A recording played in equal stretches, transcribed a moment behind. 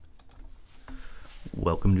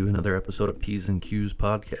Welcome to another episode of P's and Q's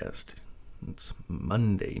podcast. It's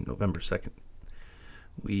Monday, November 2nd.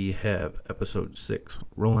 We have episode 6,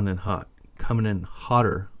 rolling in hot, coming in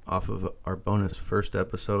hotter off of our bonus first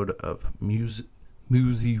episode of movie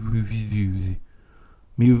reviews.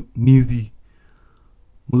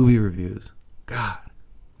 God,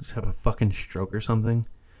 just have a fucking stroke or something.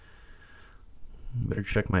 Better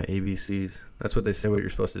check my ABCs. That's what they say what you're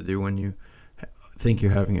supposed to do when you think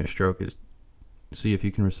you're having a stroke is see if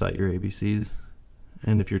you can recite your ABCs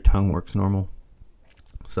and if your tongue works normal.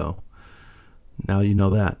 So now you know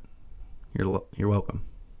that. You're welcome.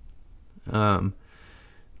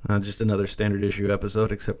 Just another standard issue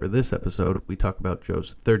episode, except for this episode, we talk about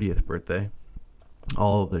Joe's 30th birthday.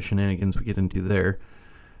 All of the shenanigans we get into there.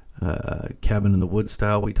 Cabin in the Woods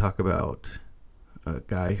style, we talk about a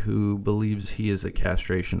guy who believes he is a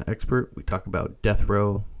castration expert. We talk about death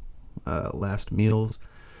row, last meals.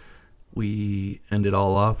 We end it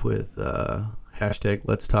all off with hashtag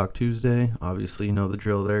Let's Talk Tuesday. Obviously, you know the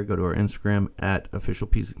drill there. Go to our Instagram at official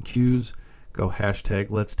P's and Q's. Go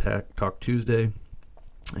hashtag Let's Talk Tuesday.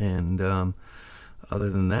 And other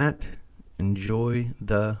than that, enjoy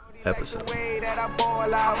the episode.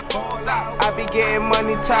 I be getting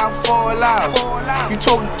money, time fall out. You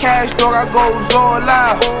talking cash, dog, I goes all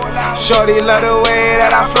out. Shorty love the way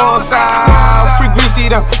that I floss out. Free greasy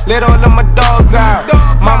them, let all of my dogs out.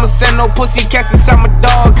 Mama send no pussy cats inside my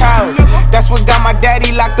dog house. That's what got my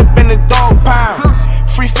daddy locked up in the dog pound.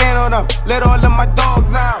 Free fan on them, let all of my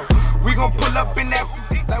dogs out. We gon' pull up in that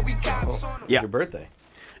like we cops on them. Yeah. Your birthday.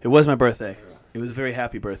 It was my birthday. It was a very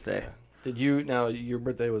happy birthday. Did you, now your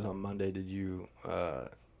birthday was on Monday, did you,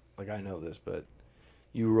 I know this, but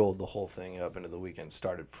you rolled the whole thing up into the weekend,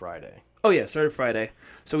 started Friday. Oh yeah, started Friday.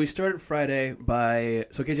 So we started Friday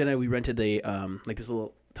so KJ and I, we rented this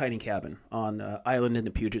little tiny cabin on island in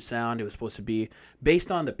the Puget Sound. It was supposed to be,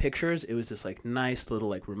 based on the pictures, it was this nice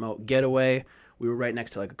little remote getaway. We were right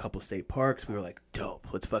next to a couple state parks. We were like, dope,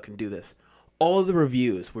 let's fucking do this. All of the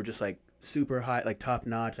reviews were just super high, top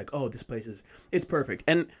notch, oh, this place it's perfect.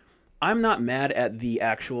 And I'm not mad at the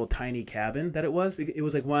actual tiny cabin that it was. It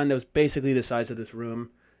was one that was basically the size of this room.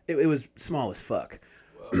 It was small as fuck.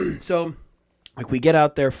 So, we get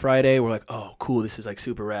out there Friday. We're like, oh, cool. This is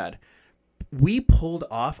super rad. We pulled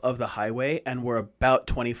off of the highway and we're about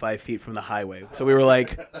 25 feet from the highway. So we were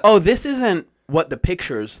like, oh, this isn't what the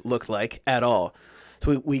pictures looked like at all.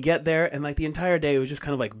 So we get there, and the entire day, it was just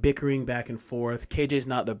kind of bickering back and forth. KJ's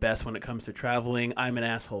not the best when it comes to traveling. I'm an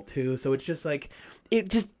asshole too. So it's just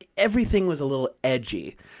everything was a little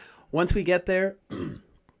edgy. Once we get there,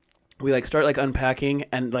 we start unpacking,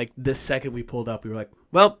 and this second we pulled up, we were like,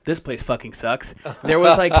 well, this place fucking sucks. There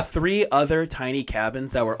was 3 other tiny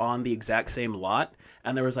cabins that were on the exact same lot,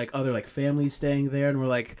 and there was other families staying there, and we're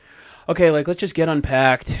like, okay, let's just get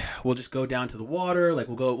unpacked. We'll just go down to the water.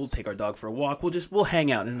 We'll take our dog for a walk. We'll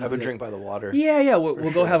hang out and have a drink by the water. Yeah.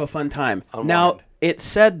 We'll go have a fun time. Unwind. Now, it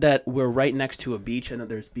said that we're right next to a beach and that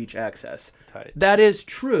there's beach access. Tight. That is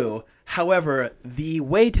true. However, the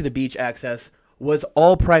way to the beach access was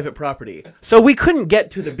all private property. So we couldn't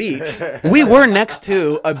get to the beach. We were next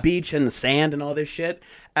to a beach and the sand and all this shit.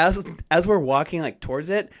 As we're walking towards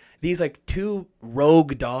it, these 2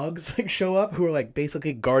 rogue dogs show up who are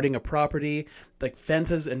basically guarding a property.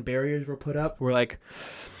 Fences and barriers were put up. We're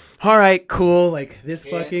all right, cool. This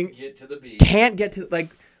fucking get to the beach. Can't get to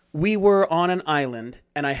we were on an island,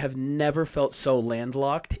 and I have never felt so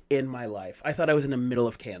landlocked in my life. I thought I was in the middle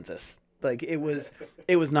of Kansas. It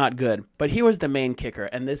was not good. But here was the main kicker,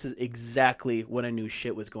 and this is exactly when I knew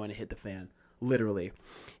shit was going to hit the fan. Literally.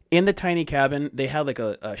 In the tiny cabin, they had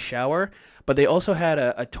a shower, but they also had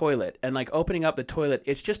a toilet. And opening up the toilet,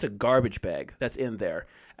 it's just a garbage bag that's in there.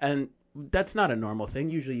 And that's not a normal thing.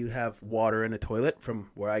 Usually you have water in a toilet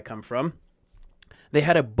from where I come from. They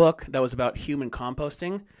had a book that was about human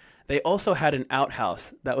composting. They also had an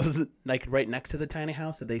outhouse that was right next to the tiny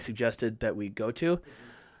house that they suggested that we go to.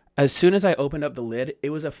 As soon as I opened up the lid, it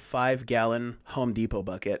was a 5-gallon Home Depot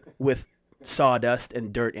bucket with sawdust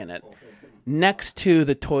and dirt in it. Next to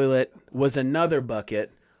the toilet was another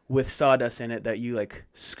bucket with sawdust in it that you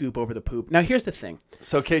scoop over the poop. Now here's the thing.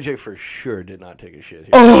 So KJ for sure did not take a shit here.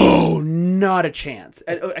 Oh, not a chance.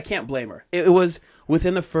 I can't blame her. It was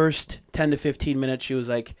within the first 10 to 15 minutes. She was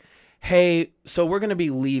like, hey, so we're going to be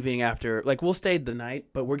leaving after, we'll stay the night,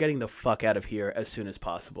 but we're getting the fuck out of here as soon as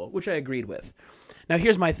possible, which I agreed with. Now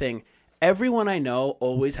here's my thing. Everyone I know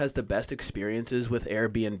always has the best experiences with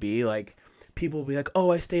Airbnb. people will be like,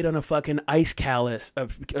 "Oh, I stayed on a fucking ice castle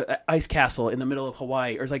in the middle of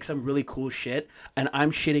Hawaii," or like some really cool shit, and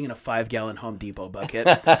I'm shitting in a 5-gallon Home Depot bucket.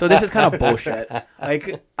 So this is kind of bullshit.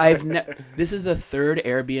 Like this is the third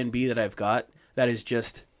Airbnb that I've got that is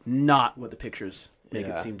just not what the pictures make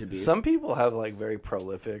it seem to be. Some people have like very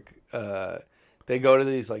prolific. They go to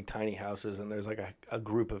these like tiny houses, and there's like a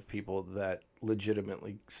group of people that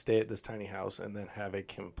legitimately stay at this tiny house and then have a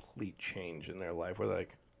complete change in their life. Where they're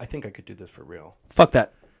like, I think I could do this for real. Fuck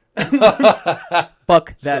that.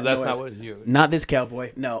 Fuck that. So that's noise. not what you. Not this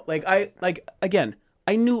cowboy. No. Again,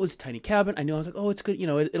 I knew it was a tiny cabin. I was like, oh, it's good. You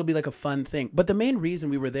know, it'll be like a fun thing. But the main reason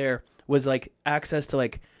we were there was like access to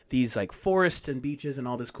like these like forests and beaches and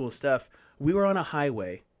all this cool stuff. We were on a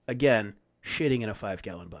highway again, shitting in a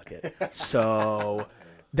 5-gallon bucket. So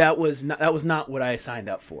that was not what I signed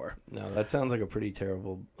up for. No, that sounds like a pretty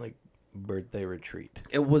terrible like birthday retreat.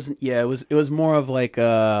 It wasn't. Yeah, it was more of like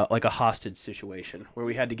a hostage situation where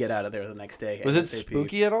we had to get out of there the next day. Was it ASAP.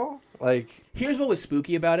 spooky at all? Like, here's what was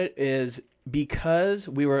spooky about it is because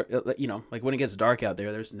we were, like when it gets dark out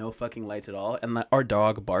there, there's no fucking lights at all, and our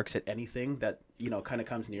dog barks at anything that kind of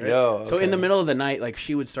comes near it. Okay. So in the middle of the night, like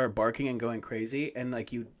she would start barking and going crazy, and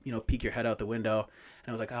like you peek your head out the window, and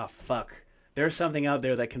I was like, oh fuck. There's something out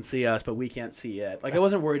there that can see us, but we can't see it. Like I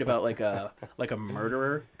wasn't worried about like a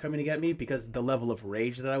murderer coming to get me because the level of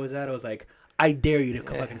rage that I was at, I was like, I dare you to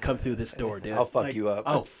fucking come through this door, dude. I'll fuck you up.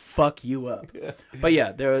 I'll fuck you up. But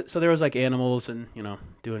yeah, there was like animals and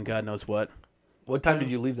doing God knows what. What time did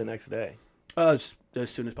you leave the next day? As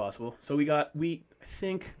soon as possible. So I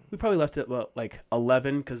think we probably left at like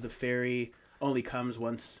 11 because the ferry only comes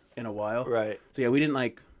once in a while. Right. So yeah, we didn't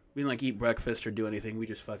eat breakfast or do anything. We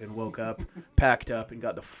just fucking woke up, packed up, and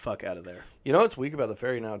got the fuck out of there. You know what's weak about the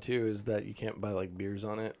ferry now too is that you can't buy like beers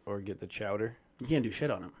on it or get the chowder. You can't do shit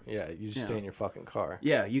on them. Yeah, you just stay in your fucking car.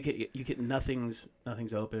 Yeah, you get nothing's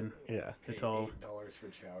open. Yeah, It's all $8 for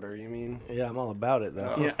chowder. You mean? yeah, I'm all about it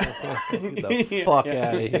though. Yeah. Get the fuck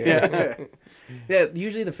out of here. Yeah,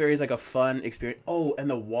 usually the ferry is like a fun experience. Oh, and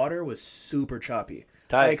the water was super choppy.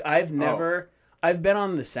 Tight. Like I've been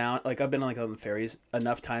on the sound, like I've been on the ferries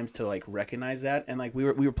enough times to like recognize that, and like we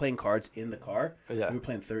were playing cards in the car. Yeah. We were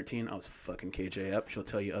playing 13. I was fucking KJ up. She'll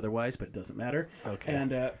tell you otherwise, but it doesn't matter. Okay.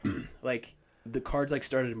 And like the cards like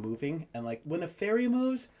started moving, and like when the ferry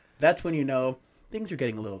moves, that's when things are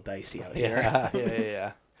getting a little dicey out here.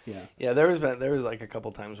 Yeah. Yeah. Yeah, there was like a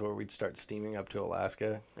couple times where we'd start steaming up to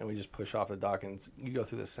Alaska, and we just push off the dock, and you go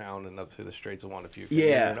through the Sound and up through the Straits of Juan de Fuca.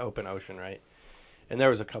 Yeah. You're in open ocean, right? And there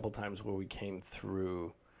was a couple times where we came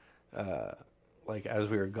through, like as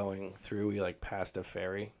we were going through, we like passed a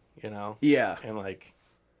ferry, Yeah. and like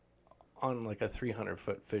on like a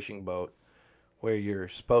 300-foot fishing boat, where you're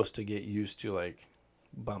supposed to get used to like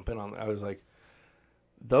bumping on. I was like,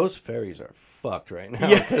 those ferries are fucked right now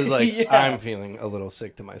because like I'm feeling a little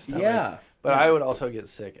sick to my stomach. Yeah. But I would also get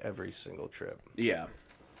sick every single trip. Yeah.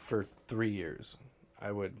 For 3 years,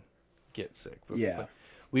 I would get sick. Yeah. But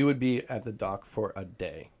we would be at the dock for a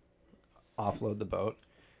day, offload the boat,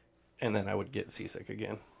 and then I would get seasick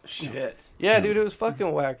again. Shit. Yeah, dude, it was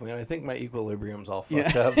fucking whack, man. I think my equilibrium's all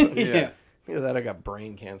fucked up. Yeah. Either that, I got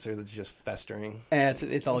brain cancer that's just festering. And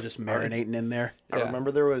it's all just marinating in there. I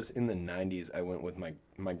remember there was in the 90s, I went with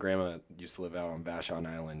my grandma used to live out on Vashon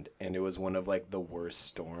Island, and it was one of like the worst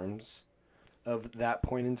storms of that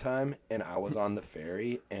point in time, and I was on the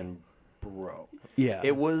ferry, and bro,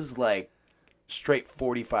 it was like straight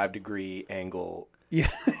 45-degree angle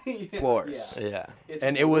floors. Yeah. It's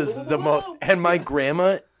And it was the most, and my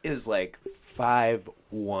grandma is like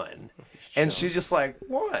 5'1", and she's just like,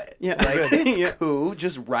 what? Yeah. Like, it's cool,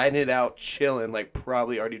 just riding it out, chilling, like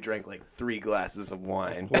probably already drank like 3 glasses of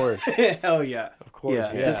wine. Of course. Hell yeah. Of course.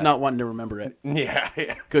 Yeah. Just not wanting to remember it. Yeah.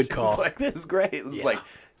 Good She's call. like, this is great. It's like,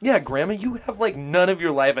 yeah, grandma, you have like none of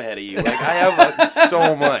your life ahead of you. Like, I have like,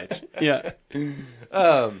 so much. Yeah.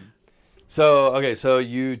 So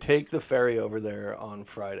you take the ferry over there on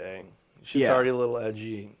Friday. Shit's Yeah. already a little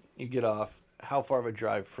edgy. You get off. How far of a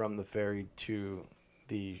drive from the ferry to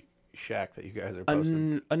the shack that you guys are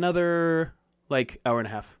posted? Another like hour and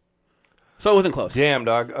a half. So it wasn't close. Damn,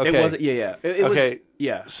 dog. Okay. It wasn't. Yeah. It okay. Was,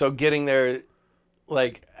 yeah. So getting there,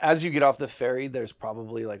 like, as you get off the ferry, there's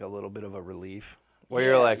probably like a little bit of a relief where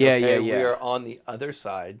you're like, okay, we are on the other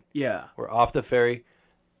side. Yeah. We're off the ferry.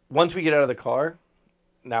 Once we get out of the car,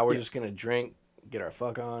 now we're just gonna drink, get our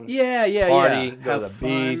fuck on. Yeah. Party, go Have to the fun.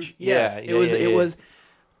 beach. Yes. Yeah.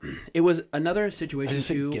 It was another I situation just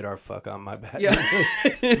said too. get our fuck on, my bad. Yeah.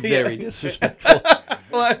 Very disrespectful.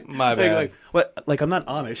 Like, My bad. Like, what? Like, I'm not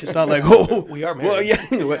Amish. It's not like, oh, We are married. well,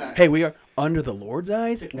 yeah. What? Hey, we are under the Lord's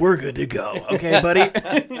eyes. We're good to go. Okay, buddy.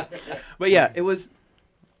 But yeah, it was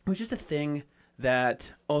just a thing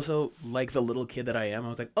that also, like the little kid that I am, I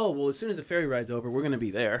was like, oh, well, as soon as the ferry ride's over, we're gonna be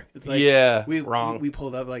there. It's like, Yeah, we wrong. We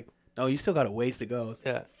pulled up like, oh, you still got a ways to go.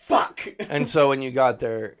 Yeah. Fuck. And so when you got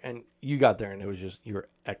there, and it was just, you were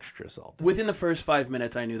extra salty. Within the first 5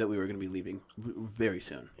 minutes, I knew that we were going to be leaving very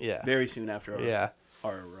soon. Yeah. Very soon after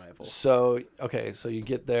our arrival. So, okay, so you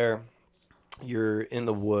get there, you're in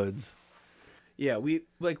the woods. Yeah, we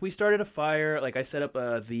started a fire. Like, I set up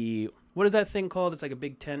what is that thing called? It's like a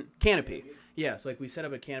big tent canopy. Yeah, so like we set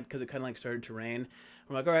up a canopy because it kind of like started to rain.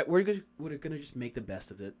 We're like, all right, we're gonna just make the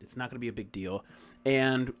best of it. It's not gonna be a big deal.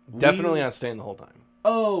 And Definitely not staying the whole time.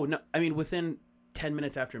 Oh no! I mean, within 10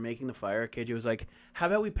 minutes after making the fire, KJ was like, "How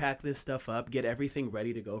about we pack this stuff up, get everything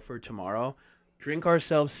ready to go for tomorrow, drink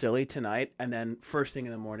ourselves silly tonight, and then first thing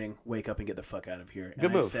in the morning, wake up and get the fuck out of here." Good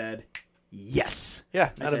and move. I said, "Yes." Yeah,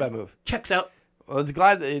 I not a said, bad move. Checks out. Well, it's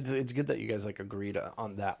good that you guys like agreed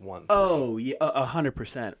on that one. Oh yeah,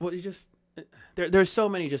 100%. Well, it's just there's so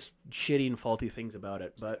many just shitty and faulty things about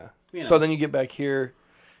it, but you know. So then you get back here.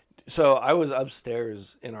 So I was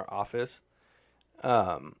upstairs in our office,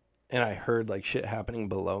 and I heard like shit happening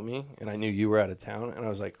below me, and I knew you were out of town, and I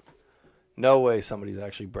was like, no way somebody's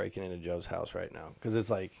actually breaking into Joe's house right now, because it was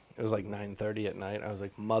like 9:30 at night. I was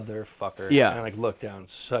like, motherfucker. Yeah. And I like looked down,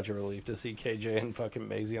 such a relief to see KJ and fucking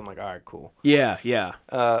Maisie. I'm like, all right, cool. Yeah.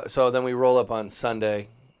 So then we roll up on Sunday.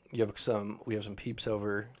 We have some peeps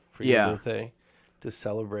over for your birthday to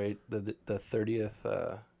celebrate the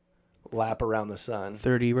 30th lap around the sun.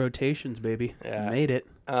 30 rotations, baby. Yeah. Made it.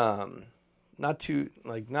 Not too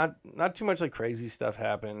much like crazy stuff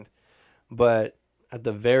happened, but at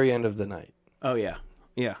the very end of the night. Oh yeah.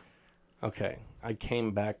 Yeah. Okay, I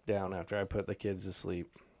came back down after I put the kids to sleep.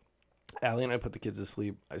 Allie and I put the kids to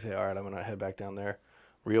sleep. I say, all right, I'm gonna head back down there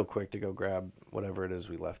real quick to go grab whatever it is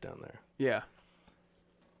we left down there. Yeah.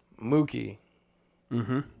 Mookie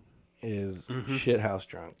is shithouse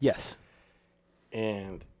drunk. Yes.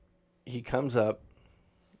 And he comes up,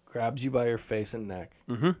 grabs you by your face and neck,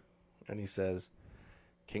 and he says,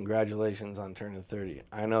 congratulations on turning 30.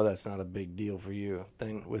 I know that's not a big deal for you.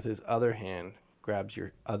 Then with his other hand, grabs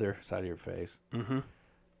your other side of your face,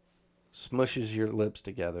 smushes your lips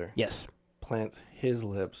together, Yes. plants his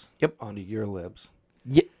lips onto your lips,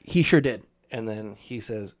 Yeah, he sure did. and then he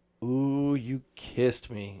says, ooh, you kissed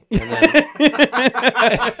me.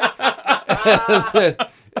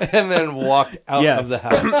 And then walked out of the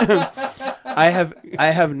house.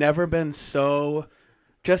 I have never been so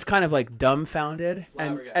just kind of like dumbfounded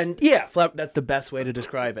and that's the best way to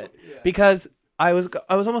describe it. Because I was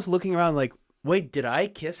almost looking around like, wait, did I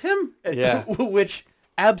kiss him? Yeah. Which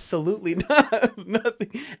absolutely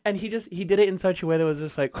nothing. And he did it in such a way that was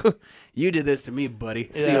just like, you did this to me,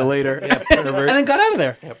 buddy. See you later. Yeah, pervert. And then got out of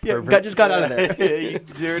there. Pervert. Got out of there. You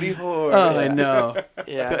dirty whore. Oh, I know.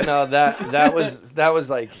 Yeah, no, that was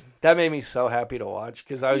like, that made me so happy to watch,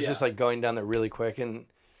 because I was just like going down there really quick, and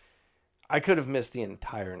I could have missed the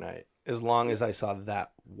entire night as long as I saw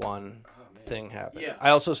that one thing happen. Yeah.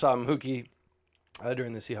 I also saw Mookie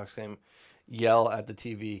during the Seahawks game yell at the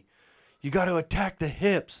TV, you got to attack the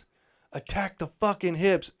hips. Attack the fucking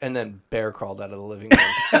hips. And then bear crawled out of the living room.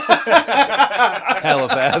 Hella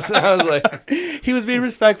fast. I was like... He was being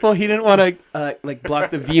respectful. He didn't want to like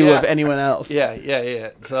block the view of anyone else. Yeah.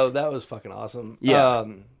 So that was fucking awesome. Yeah.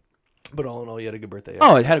 But all in all, you had a good birthday.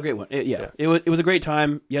 Oh, it had a great one. It was a great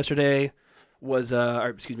time. Yesterday was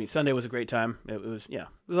Sunday was a great time. It was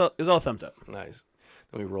all thumbs up. Nice.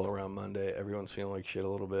 Then we roll around Monday. Everyone's feeling like shit a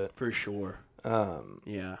little bit. For sure.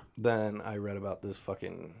 Yeah. Then I read about this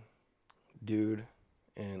fucking dude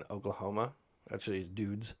in Oklahoma. Actually, it's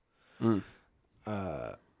dudes.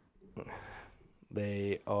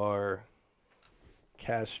 They are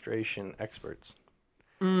castration experts.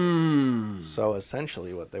 So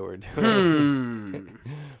essentially what they were doing,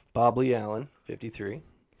 Bob Lee Allen, 53.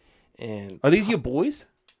 And Are these your boys?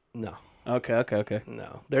 no, Okay.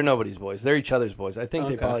 no. They're nobody's boys. They're each other's boys. I think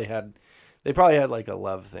they probably had like a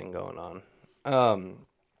love thing going on.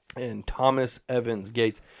 And Thomas Evans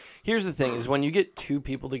Gates. Here's the thing is, when you get two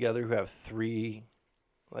people together who have three,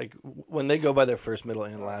 like when they go by their first, middle,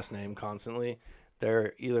 and last name constantly,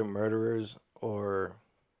 they're either murderers or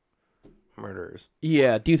murderers.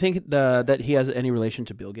 Yeah. Do you think that he has any relation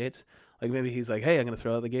to Bill Gates? Like maybe he's like, hey, I'm gonna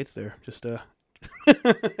throw out the Gates there. Just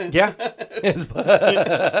Yeah.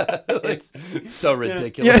 It's so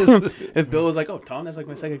ridiculous. Yeah. If Bill was like, oh, Tom, that's like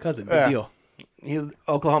my second cousin. Big deal.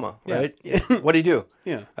 Oklahoma, Yeah. right? What did he do?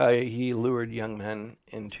 Yeah. He lured young men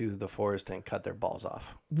into the forest and cut their balls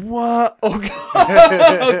off. What?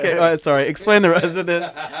 Okay. Sorry. Explain the rest of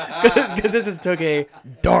this, because this just took a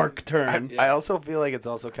dark turn. I also feel like it's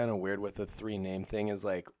also kind of weird with the 3 name thing. Is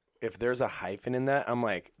like if there's a hyphen in that, I'm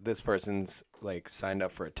like, this person's like signed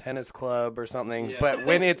up for a tennis club or something. But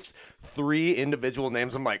when it's 3 individual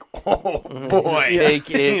names, I'm like, oh boy,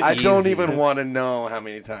 Take it I don't easy. even want to know how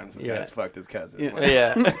many times this guy's fucked his cousin. Like,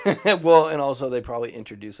 Yeah. Well, and also they probably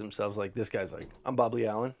introduce themselves like, this guy's like, I'm Bob Lee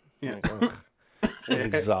Allen. Yeah. Like, ugh. It's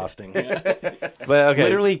exhausting. But okay.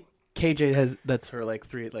 Literally, KJ has that's her like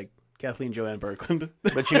 3 like Kathleen Joanne Berkland.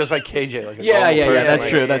 But she goes by KJ. Like a Yeah. normal person. That's Like,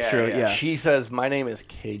 true. That's yeah, true. yeah. Yeah. She says, my name is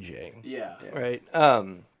KJ. Yeah. Right?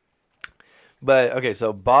 But, okay,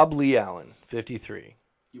 so Bob Lee Allen, 53.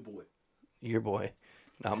 You boy. Your boy.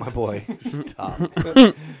 Not my boy. Stop.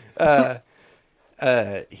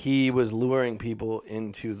 He was luring people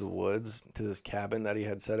into the woods to this cabin that he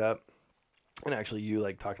had set up. And actually, you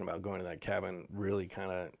like talking about going to that cabin really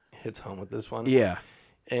kind of hits home with this one. Yeah.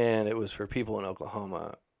 And it was for people in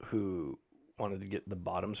Oklahoma who wanted to get the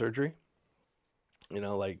bottom surgery. You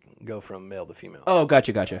know, like go from male to female. Oh,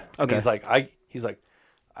 gotcha. And Okay. he's like,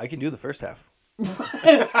 I can do the first half.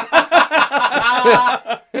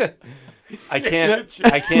 I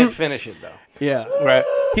can't finish it though. Yeah. Right.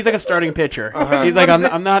 He's like a starting pitcher. He's like,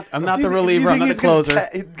 I'm not the reliever. I'm not the closer.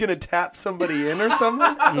 He's gonna tap somebody in or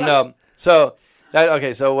something. No. So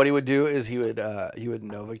so what he would do is he would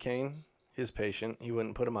Novocaine his patient. He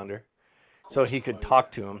wouldn't put him under, so he could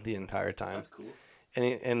talk to him the entire time. That's cool.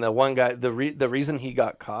 And the one guy, the reason he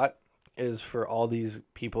got caught is for all these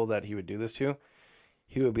people that he would do this to.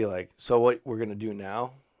 He would be like, so what we're gonna do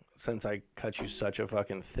now, since I cut you such a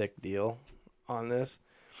fucking thick deal on this,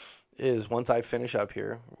 is once I finish up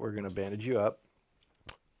here, we're gonna bandage you up.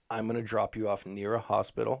 I'm gonna drop you off near a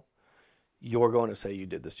hospital. You're going to say you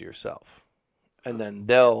did this to yourself. And then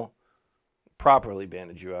they'll properly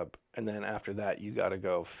bandage you up. And then after that, you got to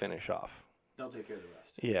go finish off. Don't take care of the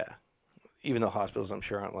rest. Yeah. Even though hospitals, I'm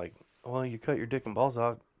sure, aren't like, well, you cut your dick and balls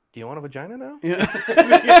off. Do you want a vagina now? Yeah.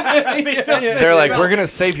 They're like, we're going to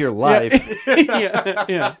save your life.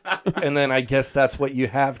 Yeah. And then I guess that's what you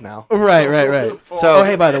have now. Right. So,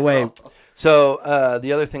 Hey, by the way. So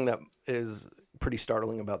the other thing that is pretty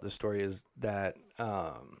startling about this story is that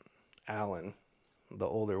Alan, the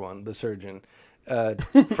older one, the surgeon,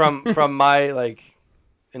 from my like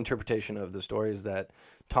interpretation of the story is that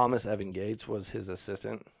Thomas Evan Gates was his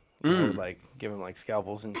assistant. You know, would, like give him like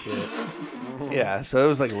scalpels and shit. Yeah, so it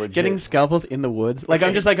was like legit. Getting scalpels in the woods. Like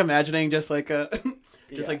I'm just like imagining just like a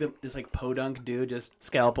just like this like podunk dude just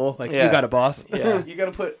scalpel. Like Yeah. you got a boss. Yeah. You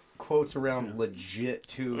gotta put quotes around legit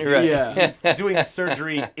too. Right. Yeah. He's doing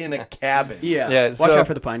surgery in a cabin. Yeah. Watch so- out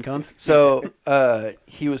for the pine cones. So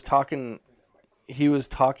he was talking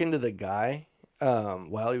to the guy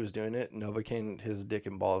while he was doing it. Novocaine his dick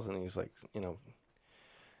and balls, and he's like, you know,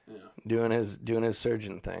 doing his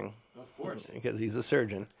surgeon thing. Of course. Because he's a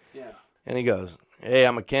surgeon. Yeah. And he goes, "Hey,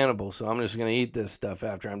 I'm a cannibal, so I'm just gonna eat this stuff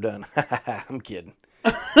after I'm done." I'm kidding.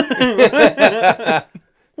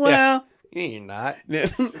 Well, You're not.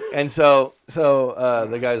 And so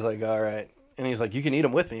the guy's like, "All right," and he's like, "You can eat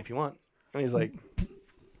them with me if you want." And he's like,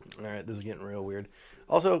 "All right, this is getting real weird."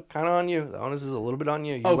 Also, kind of on you. The onus is a little bit on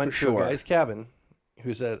you. You Oh, went for to sure. a guy's cabin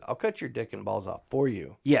who said, "I'll cut your dick and balls off for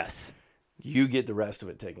you. yes. You get the rest of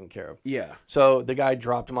it taken care of." Yeah. So the guy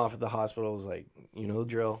dropped him off at the hospital. Was like, "You know the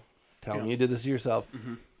drill. Tell him you did this to yourself."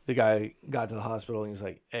 Mm-hmm. The guy got to the hospital and he's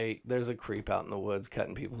like, "Hey, there's a creep out in the woods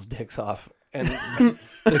cutting people's dicks off." And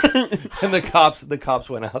the cops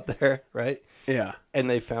went out there, right? Yeah. And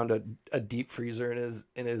they found a deep freezer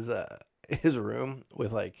in his room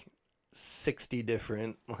with like 60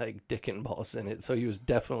 different like dick and balls in it. So he was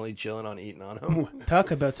definitely chilling on eating on them.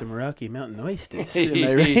 Talk about some Rocky Mountain oysters. Am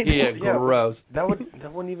I right? Yeah, gross. That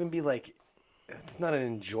wouldn't even be like. It's not an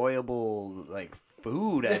enjoyable like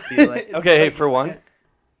food. I feel like. Okay, hey, for one,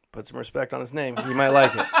 put some respect on his name. You might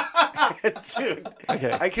like it. Dude.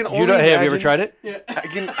 Okay. I can You only don't- hey, have you ever imagine- tried it?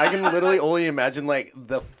 I can literally only imagine like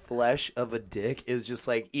the flesh of a dick is just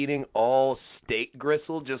like eating all steak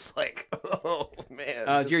gristle, just like oh man.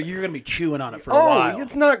 just You're like- gonna be chewing on it for a oh, while.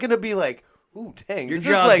 it's not gonna be like ooh dang. Your this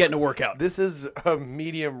is jaw's like, getting a workout. This is a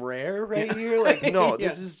medium rare right here. Like no,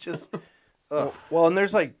 this is just. Well, and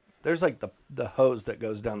there's like the hose that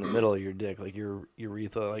goes down the middle of your dick, like your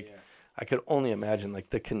urethra. Like I could only imagine like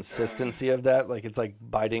the consistency of that. Like it's like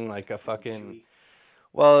biting like a fucking.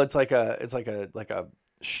 Well, it's like a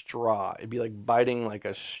straw. It'd be like biting like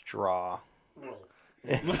a straw.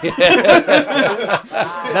 That's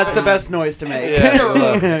the best noise to make.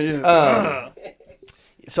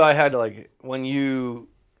 So I had to like when you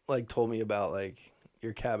like told me about like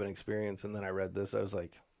your cabin experience, and then I read this, I was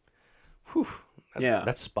like, "Whew,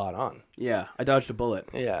 that's spot on." Yeah, I dodged a bullet.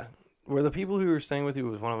 Yeah, were the people who were staying with you,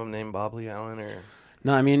 was one of them named Bob Lee Allen, or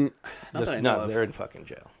No, I mean, no? They're in fucking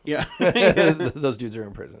jail. Yeah. Those dudes are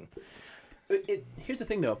in prison. Here's the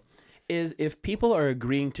thing, though, is if people are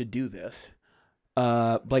agreeing to do this,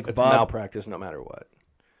 like It's Bob, malpractice, no matter what.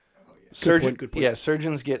 Surgeon, good point. Yeah,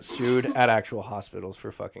 surgeons get sued at actual hospitals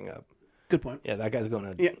for fucking up. good point. Yeah, that guy's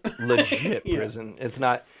going to legit prison. It's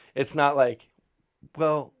not like,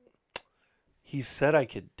 well, he said I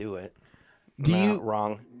could do it. Do Nah, you-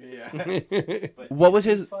 wrong? What was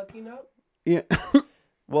his? Fucking up. Yeah.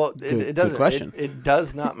 Well, it doesn't. question. It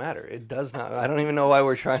does not matter. It does not. I don't even know why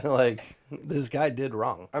we're trying to like. This guy did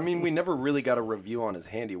wrong. I mean, we never really got a review on his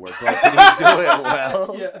handiwork. Like, did he do it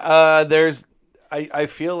well? I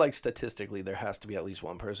feel like statistically there has to be at least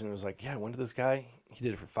one person who's like, yeah, I went to this guy. He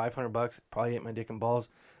did it for $500. Probably ate my dick and balls.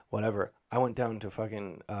 Whatever. I went down to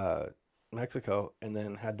fucking Mexico and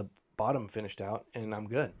then had the bottom finished out, and I'm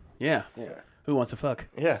good. Yeah. Yeah. Who wants to fuck?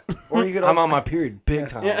 Yeah. Or you could I'm also on my period big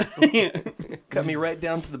time. cut me right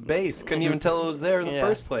down to the base. Couldn't even tell it was there in the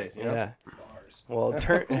first place. You know? Yeah. Well,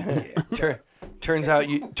 turns out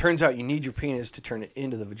you need your penis to turn it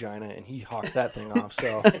into the vagina, and he hawked that thing off.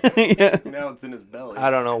 So Now it's in his belly. I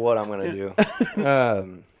don't know what I'm gonna do.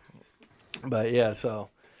 But yeah, so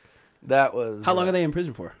that was How long are they in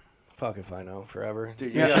prison for? Fuck if I know. Forever.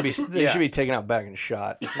 Dude, They should be taken out back and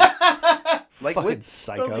shot. Like Fucking with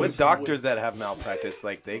psychos. with doctors that have malpractice,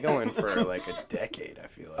 like they go in for like a decade. I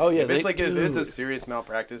feel like. Oh, yeah, if it's they like if it's a do. serious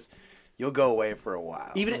malpractice, you'll go away for a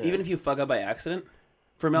while. Even if you fuck up by accident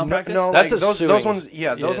for malpractice. No, That's like, a those suing. ones.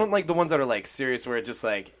 Yeah, those Yeah. ones like the ones that are like serious, where it's just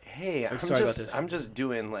like, hey, sorry about this. I'm just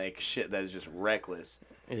doing like shit that is just reckless.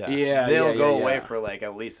 Yeah. Yeah. They'll go yeah. away for like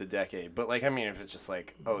at least a decade. But like, I mean, if it's just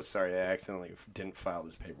like, oh, sorry, I accidentally didn't file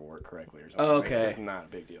this paperwork correctly or something. Oh, like, okay. it's not a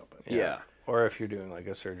big deal. But Yeah. Or if you're doing like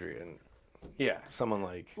a surgery and yeah. someone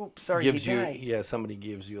like Oops, sorry, gives he you died. somebody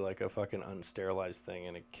gives you like a fucking unsterilized thing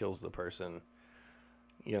and it kills the person.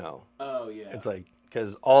 You know, Oh yeah. it's like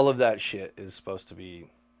because all of that shit is supposed to be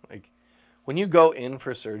like when you go in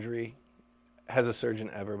for surgery. Has a surgeon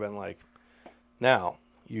ever been like, now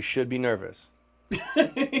you should be nervous?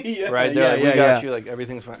 Right? They're like, we got you. Like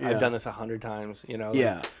everything's fine. Yeah. I've done this 100 times. You know. Like,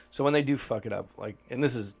 Yeah. So when they do fuck it up, like, and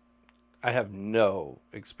this is, I have no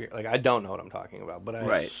experience. Like, I don't know what I'm talking about, but I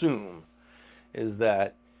Right. assume is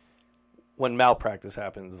that when malpractice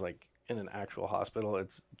happens, like in an actual hospital,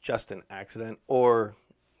 it's just an accident, or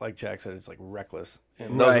like Jack said, it's like reckless.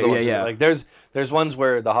 And those are Right, the ones yeah, that- yeah. Like there's ones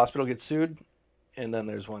where the hospital gets sued, and then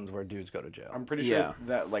there's ones where dudes go to jail. I'm pretty Yeah. sure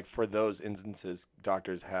that like for those instances,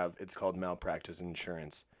 doctors have it's called malpractice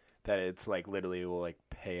insurance. That it's like literally will like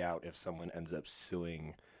pay out if someone ends up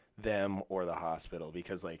suing them or the hospital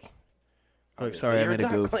because like. obviously sorry, I you're made a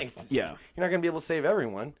doc- goof. like, Yeah. You're not gonna be able to save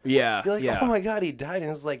everyone. Yeah. Be like, yeah. oh my god, he died,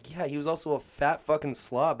 and it's like, yeah, he was also a fat fucking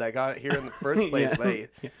slob that got here in the first place by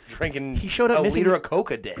drinking He showed up a missing- liter of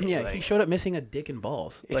Coke a day. Yeah, like, he showed up missing a dick and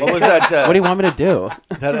balls. Like, What was that? what do you want me to do?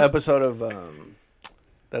 That episode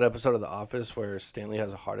of The Office where Stanley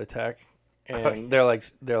has a heart attack, and they're like,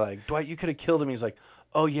 Dwight, you could have killed him. He's like,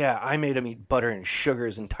 oh yeah, I made him eat butter and sugar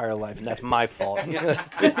his entire life, and that's my fault.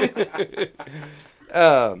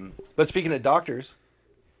 But speaking of doctors,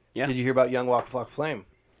 Yeah. did you hear about young Waka Flocka Flame?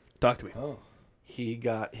 Talk to me. He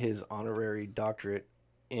got his honorary doctorate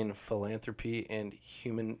in philanthropy and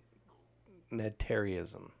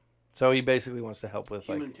humanitarianism. So he basically wants to help with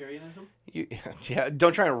Humanitarianism? yeah.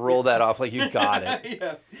 Don't try and roll that off like you got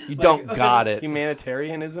it. You don't got it.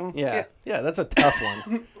 humanitarianism. Yeah, that's a tough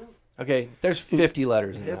one. Okay, there's 50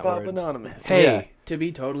 letters in Hip that Hop word. Anonymous. Hey, Yeah. to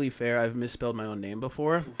be totally fair, I've misspelled my own name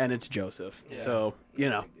before, and it's Joseph. So,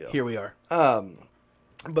 here we are.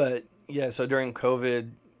 But yeah, so during COVID,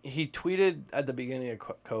 he tweeted at the beginning of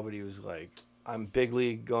COVID, he was like, "I'm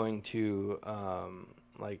bigly going to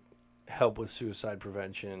like help with suicide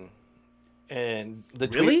prevention." And the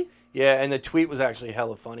tweet, Really? yeah, and the tweet was actually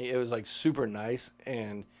hella funny. It was like super nice,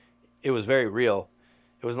 and it was very real.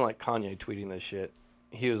 It wasn't like Kanye tweeting this shit.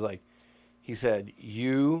 He was like, he said,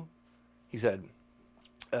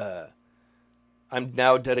 I'm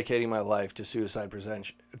now dedicating my life to suicide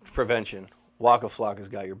prevention. Waka Flocka's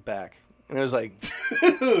got your back. And it was like,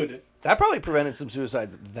 dude, that probably prevented some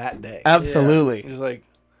suicides that day. Absolutely. He was like,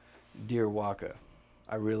 dear Waka,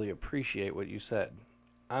 I really appreciate what you said.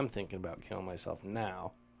 I'm thinking about killing myself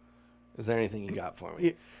now. Is there anything you got for me?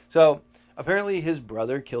 Yeah. So apparently his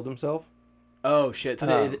brother killed himself, Oh shit!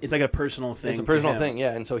 So it's like a personal thing. It's a to personal him. thing,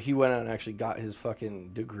 yeah. And so he went out and actually got his fucking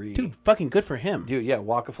degree. Dude, fucking good for him. Dude, yeah,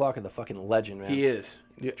 Waka Flocka, the fucking legend, man. He is.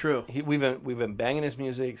 Yeah, True. We've been banging his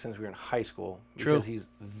music since we were in high school True. because he's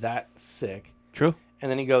that sick. True.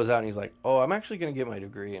 And then he goes out and he's like, "Oh, I'm actually gonna get my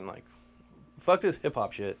degree and like, fuck this hip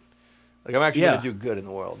hop shit. Like, I'm actually Yeah. gonna do good in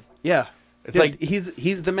the world." Yeah. It's Dude, like,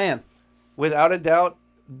 he's the man. without a doubt,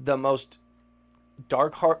 the most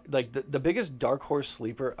the biggest dark horse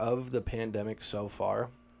sleeper of the pandemic so far.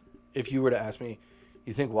 If you were to ask me,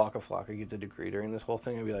 you think Waka Flocka gets a degree during this whole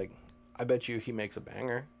thing? I'd be like, I bet you he makes a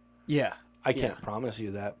banger. Yeah. I can't promise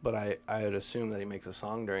you that, but I would assume that he makes a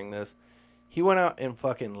song during this. He went out and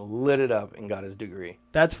fucking lit it up and got his degree.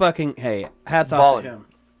 That's fucking. Hey, hats off Ballin'. to him.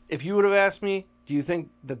 If you would have asked me, do you think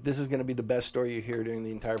that this is going to be the best story you hear during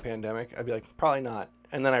the entire pandemic? I'd be like, probably not.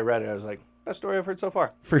 And then I read it. I was like, best story I've heard so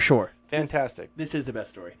far. For sure. Fantastic. This is the best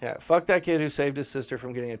story. Yeah, fuck that kid who saved his sister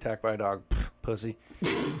from getting attacked by a dog. Pfft, pussy.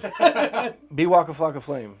 Be Waka Flocka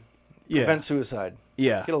Flame. Yeah. Prevent suicide.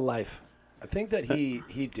 Yeah. Get a life. I think that he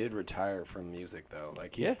did retire from music though.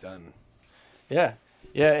 Like he's Yeah. done. Yeah.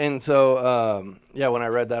 Yeah, and so, when I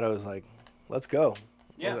read that, I was like, let's go.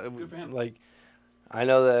 Yeah, good for him. Like, I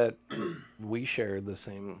know that we shared the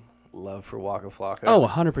same love for Waka Flocka. Oh,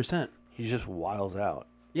 100%. He just wiles out.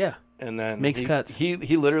 Yeah. And then Makes he, cuts. He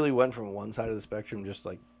literally went from one side of the spectrum just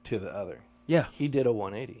like to the other. Yeah. He did a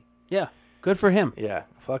 180. Yeah. Good for him. Yeah,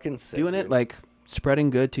 fucking sick. Doing it dude. like spreading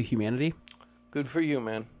good to humanity. Good for you,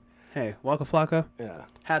 man. Hey, Waka Flocka, Yeah,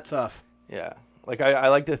 hats off. yeah. Like I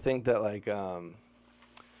like to think that like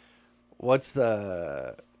what's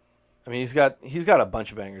the? I mean, he's got a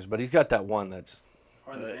bunch of bangers, but he's got that one that's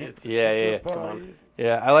yeah. Come on.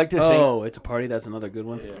 Yeah, I like to think. Oh, it's a party. That's another good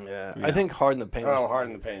one. Yeah, Yeah. I think Hard in the Paint. Oh, Hard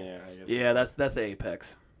in the Pain. Yeah, I guess. Yeah, that's the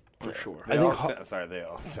apex for sure. They I all think sorry, they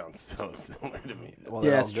all sound so similar to me. Well,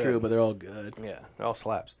 they're Yeah, all it's good. true, but they're all good. Yeah, they're all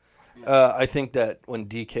slaps. I think that when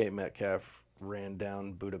DK Metcalf ran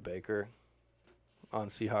down Buda Baker on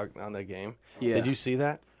Seahawk on that game, Yeah. did you see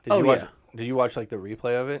that? Did Oh, you watch, yeah. Did you watch like the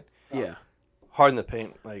replay of it? Yeah. Hard in the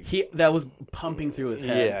Paint, like That was pumping through his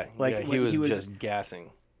head. yeah, Like yeah, when he was just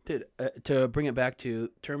gassing. Dude, to bring it back to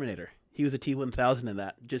Terminator, he was a T-1000 in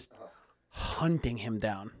that, just hunting him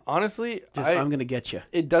down. Honestly, I'm gonna get you.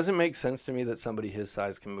 it doesn't make sense to me that somebody his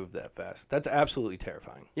size can move that fast. That's absolutely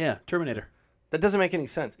terrifying. Yeah, Terminator. That doesn't make any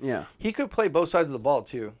sense. Yeah. He could play both sides of the ball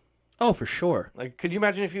too. Oh, for sure. Like, could you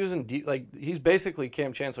imagine if he was in he's basically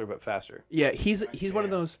Cam Chancellor but faster. Yeah, he's one of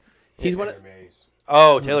those. He's one of.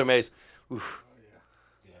 Oh, Taylor Mays. Oof.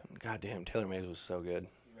 God damn, Taylor Mays was so good.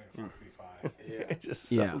 Just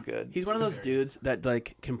so Yeah, good. He's one of those dudes that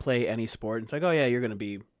like can play any sport. And it's like, oh yeah, you're gonna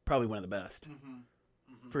be probably one of the best,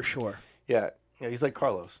 for sure. Yeah, he's like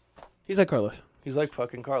Carlos. He's like Carlos. He's like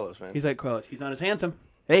fucking Carlos, man. He's like Carlos. He's not as handsome.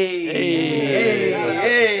 Hey, Hey,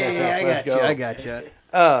 I let's got go. you. I got you.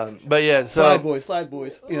 But yeah, so slide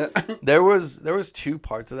boys. Yeah. there was two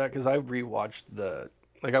parts of that because I rewatched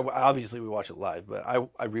obviously we watched it live, but I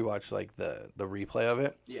rewatched like the replay of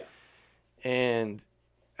it. Yeah. And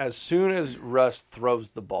as soon as Russ throws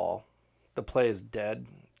the ball, the play is dead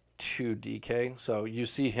to DK. So you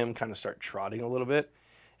see him kind of start trotting a little bit.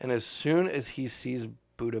 And as soon as he sees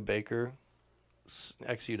Buda Baker,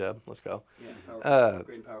 ex-UW, let's go,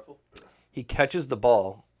 Great and powerful. he catches the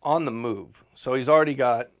ball on the move. So he's already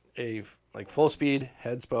got a like full speed,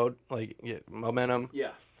 head spot, momentum.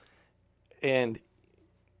 Yeah. And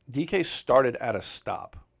DK started at a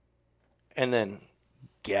stop and then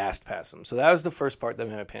gassed past him. So that was the first part that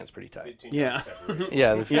made my pants pretty tight. Yeah.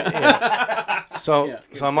 Yeah. Yeah. So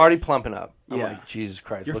I'm already plumping up. I'm Yeah. like, Jesus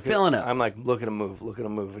Christ. You're filling up. I'm like, look at him move.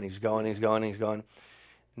 And he's going.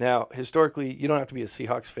 Now, historically, you don't have to be a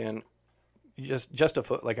Seahawks fan. Just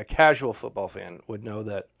a casual football fan would know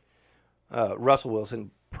that Russell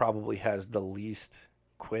Wilson probably has the least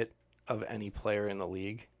quit of any player in the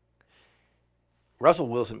league. Russell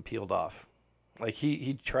Wilson peeled off. Like,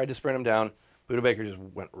 he tried to sprint him down. Buda Baker just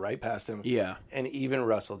went right past him. Yeah. And even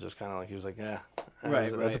Russell just kind of like, he was like, yeah,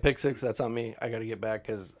 Right, that's a pick six. That's on me. I got to get back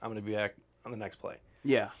because I'm going to be back on the next play.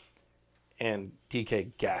 Yeah. And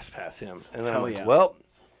DK gassed past him. And then Hell I'm like, yeah. well,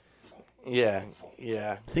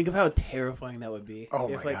 yeah. Think of how terrifying that would be. Oh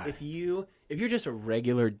if, my God. If you're just a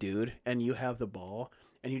regular dude and you have the ball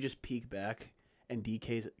and you just peek back and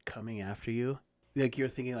DK's coming after you, like you're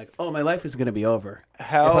thinking like, oh, my life is gonna be over.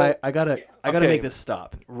 How If I gotta Okay. make this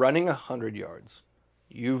stop. running 100 yards,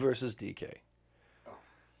 you versus DK.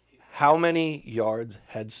 How many yards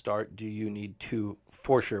head start do you need to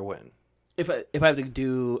for sure win? If I have to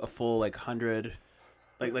do a full like 100,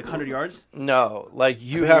 like 100 yards. No, like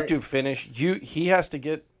you have to finish. He has to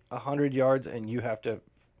get 100 yards, and you have to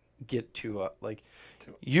get to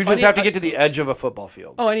you just have to get to the edge of a football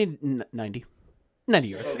field. Oh, I need 90. 90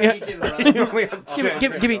 yards. Yeah.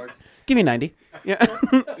 Give me 90. Yeah.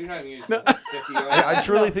 You're not even using 50 yards. I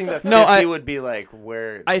truly think that 50 No, I- would be like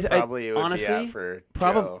where I probably it would honestly, be at for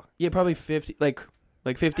Probably, Joe. yeah, probably 50, like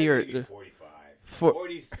 50 I'd give you or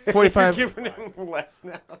 45. 45. Giving him less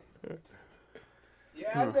now.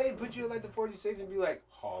 Yeah, I'd maybe put you at like the 46 and be like,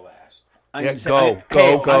 haul ass. I'm Yeah, gonna say-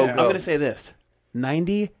 go. I'm going to say this.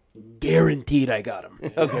 90, guaranteed I got him.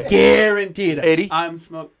 Okay. Guaranteed. 80? I'm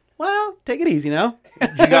smoking. Well, take it easy now.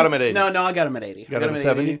 You got him at 80. No, I got him at 80. Got him at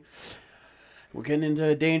 70? We're getting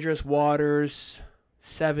into dangerous waters.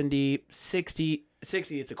 70, 60,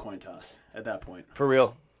 it's a coin toss at that point. For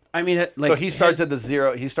real. I mean, So he starts at the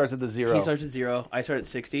 0. He starts at the 0. He starts at 0. I start at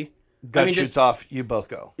 60. Gun I mean, shoots just- off. You both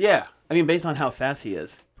go. Yeah. I mean, based on how fast he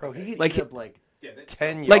is. Bro, he could Like, eat up like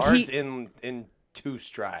 10 like yards he- in 2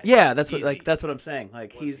 strides. Yeah, that's what Easy. that's what I'm saying.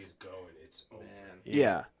 Like Once he's going, it's over.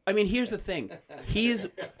 yeah. I mean, here's the thing. He's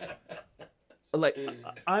like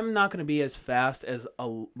I'm not going to be as fast as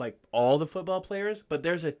like all the football players, but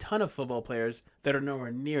there's a ton of football players that are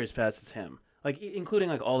nowhere near as fast as him. Like including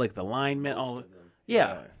like all like the linemen, all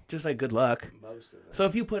yeah, just like good luck. Most of them. So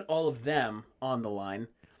if you put all of them on the line,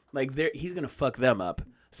 like he's going to fuck them up.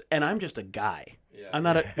 And I'm just a guy. Yeah. I'm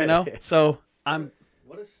not a so I'm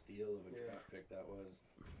What a steal of a draft pick that was.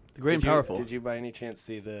 great and Did you- powerful. Did you by any chance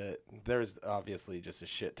see there's obviously just a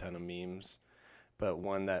shit ton of memes, but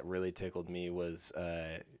one that really tickled me was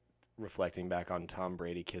reflecting back on Tom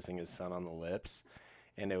Brady kissing his son on the lips.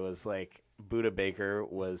 And it was like Buda Baker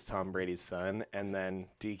was Tom Brady's son, and then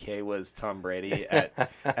DK was Tom Brady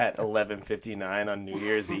at 11:59 on New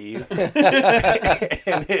Year's Eve,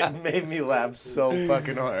 and it made me laugh so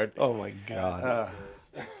fucking hard. Oh my god.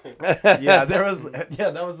 Yeah, that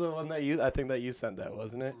was the one that I think that you sent that,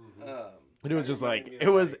 wasn't it? It was just like it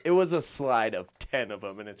was a slide of 10 of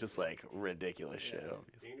them, and it's just like ridiculous shit.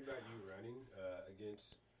 Obviously. Thinking about you running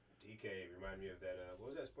against DK remind me of that. What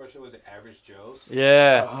was that sports show? Was it Average Joe's?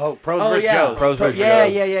 Yeah. Oh, pros versus Joes. Pros versus yeah,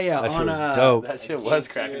 Joes. yeah. That shit On was dope. That shit was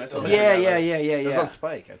cracking. That's Yeah, yeah. It was on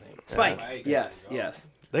Spike, I think. Spike. Spike. Yes.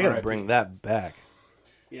 They gotta bring that back.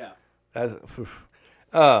 Yeah. That's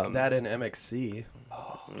That and MXC.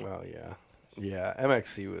 oh yeah.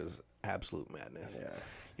 MXC was absolute madness. Yeah.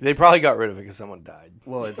 They probably got rid of it because someone died.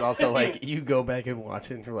 Well, it's also like you go back and watch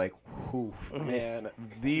it, and you're like, "Whew, man,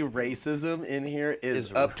 the racism in here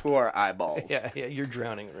is up to our eyeballs." Yeah, you're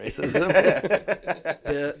drowning in racism.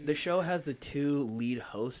 The show has the two lead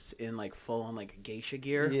hosts in like full on like geisha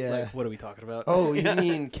gear. Yeah. Like, what are we talking about? Oh, you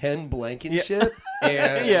mean Ken Blankenship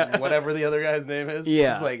and Yeah. whatever the other guy's name is?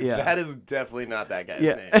 Yeah, It's like, yeah. that is definitely not that guy's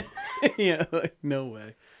Yeah. name. Yeah. Like, no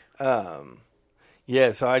way.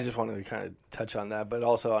 Yeah, so I just wanted to kind of touch on that, but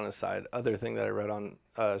also on a side, other thing that I read on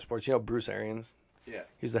sports. You know, Bruce Arians. Yeah.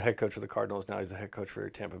 He's the head coach for the Cardinals now. He's the head coach for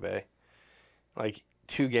Tampa Bay. Like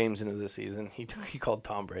 2 games into the season, he called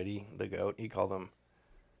Tom Brady the GOAT. He called him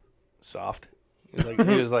soft. He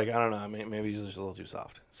was like, I don't know, maybe he's just a little too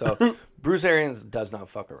soft. So Bruce Arians does not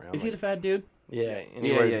fuck around. Is he the fat dude? Yeah, and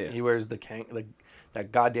Yeah, he wears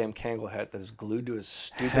that goddamn Kangol hat that is glued to his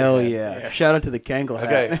stupid Hell head. yeah. Shout out to the Kangol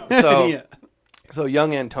hat. Okay, so yeah. so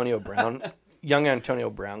young Antonio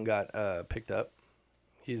Brown got picked up.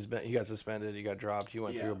 He got suspended. He got dropped. He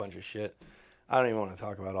went through a bunch of shit. I don't even want to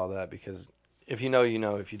talk about all that because if you know, you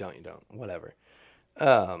know. If you don't, you don't. Whatever.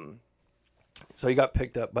 So he got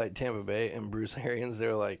picked up by Tampa Bay and Bruce Arians.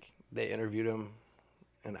 They interviewed him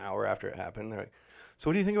an hour after it happened. They're like, "So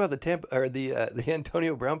what do you think about the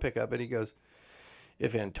Antonio Brown pickup?" And he goes,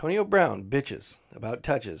 "If Antonio Brown bitches about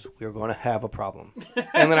touches, we're going to have a problem."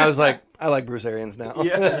 And then I was like, I like Bruce Arians now.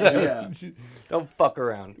 Yeah. Don't fuck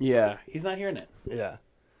around. Yeah. He's not hearing it. Yeah.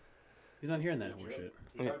 He's not hearing that horseshit.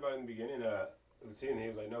 We talked about it in the beginning. With seeing he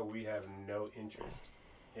was like, no, we have no interest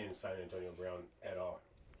in signing Antonio Brown at all.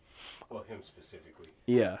 Well, him specifically.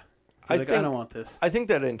 Yeah. I I think- don't want this. I think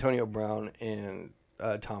that Antonio Brown and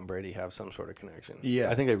Tom Brady have some sort of connection. Yeah.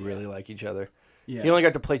 I think they really like each other. Yeah. He only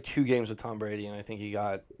got to play 2 games with Tom Brady, and I think he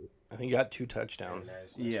got 2 touchdowns.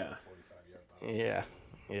 Yeah. 45-yard bomb. Yeah.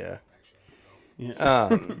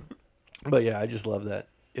 Yeah. But yeah, I just love that.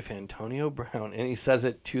 If Antonio Brown, and he says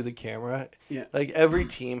it to the camera, Yeah. like every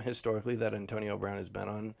team historically that Antonio Brown has been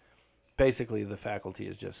on, basically the faculty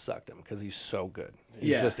has just sucked him because he's so good.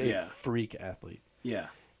 He's Yeah, just a yeah. freak athlete. Yeah.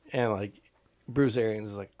 And like Bruce Arians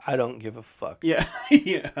is like, I don't give a fuck. Yeah.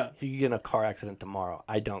 Yeah. He could get in a car accident tomorrow.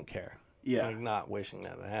 I don't care. Yeah. Like, not wishing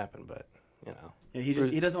that to happen, but you know. Yeah,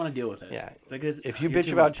 he doesn't want to deal with it. Yeah. It's like If you you're bitch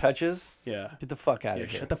too about much. touches, Yeah. get the fuck out Yeah, of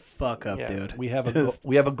here. shut the fuck up, Yeah, dude. We have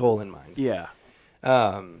a goal in mind. Yeah.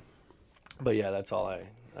 But yeah, that's all I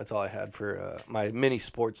That's all I had for my mini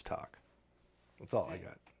sports talk. That's all I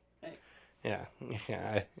got. Yeah.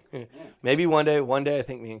 Maybe one day I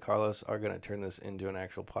think me and Carlos are going to turn this into an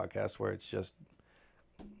actual podcast where it's just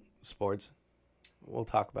sports. We'll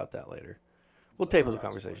talk about that later. We'll table the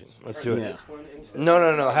conversation. Let's do it. Yeah.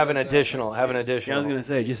 No. Have an additional. Yeah, I was gonna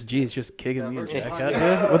say, just kicking me and Yeah. Jack out,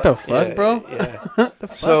 dude. What the fuck, bro? Yeah.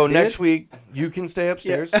 So dude? next week you can stay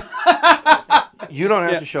upstairs. You don't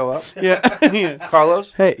have to show up. Yeah.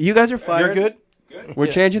 Carlos, Hey, you guys are fired. you're good. We're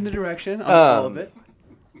changing the direction on all of it.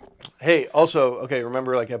 Hey, also, okay,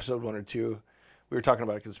 remember like episode 1 or 2, we were talking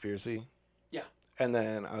about a conspiracy? Yeah. And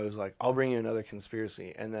then I was like, I'll bring you another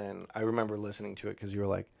conspiracy. And then I remember listening to it because you were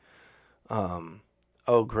like,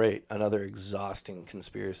 oh, great, another exhausting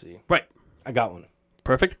conspiracy. Right. I got one.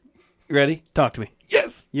 Perfect. You ready? Talk to me.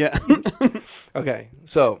 Yes. Yeah. Okay,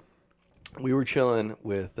 so we were chilling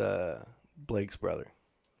with Blake's brother,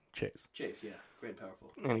 Chase. Chase, yeah. Great and powerful.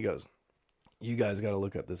 And he goes, you guys got to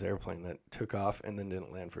look up this airplane that took off and then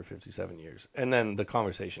didn't land for 57 years. And then the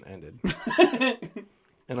conversation ended.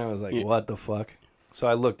 And I was like, what the fuck? So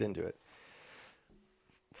I looked into it.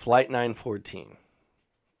 Flight 914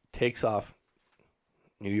 takes off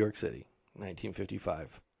New York City,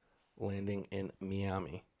 1955, landing in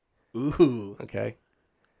Miami. Ooh. Okay?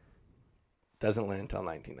 Doesn't land until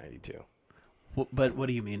 1992. But what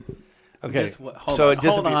do you mean? Okay. Just hold so on. it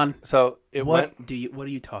disappeared. Hold on. So it went. What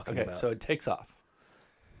are you talking Okay, about? so it takes off,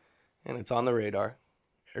 and it's on the radar.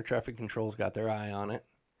 Air traffic control's got their eye on it,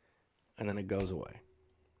 and then it goes away,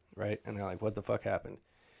 right? And they're like, "What the fuck happened?"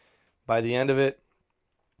 By the end of it,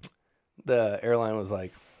 the airline was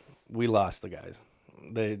like, "We lost the guys.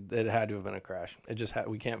 It had to have been a crash. It just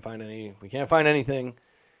we can't find anything,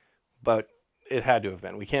 but it had to have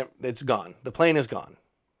been. It's gone. The plane is gone."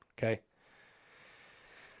 Okay.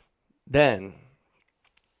 Then,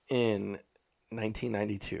 in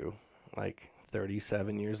 1992, like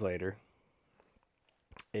 37 years later,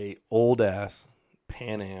 a old-ass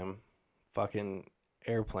Pan Am fucking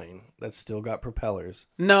airplane that's still got propellers.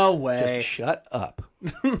 No way. Just shut up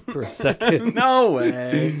for a second. No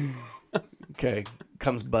way. Okay,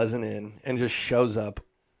 comes buzzing in and just shows up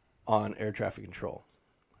on air traffic control.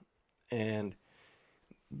 And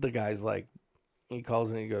the guy's like, he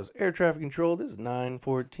calls in and he goes, air traffic control, this is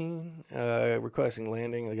 914, requesting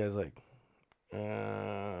landing. The guy's like,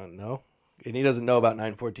 no. And he doesn't know about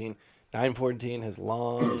 914. 914 has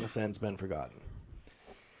long since been forgotten.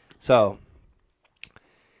 So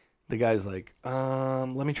the guy's like,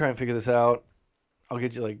 let me try and figure this out. I'll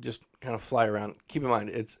get you, like, just kind of fly around. Keep in mind,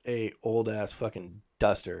 it's a old-ass fucking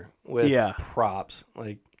duster with props.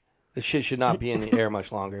 Like, this shit should not be in the air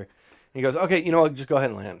much longer. And he goes, okay, you know what, just go ahead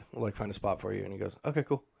and land. We'll, like, find a spot for you. And he goes, okay,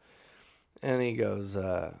 cool. And he goes,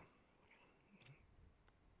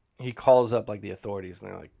 he calls up, like, the authorities. And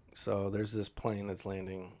they're like, so there's this plane that's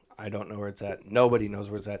landing. I don't know where it's at. Nobody knows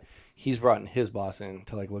where it's at. He's brought his boss in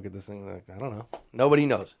to, like, look at this thing. They're like, I don't know. Nobody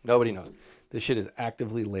knows. Nobody knows. This shit is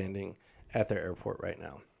actively landing at their airport right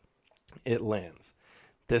now. It lands.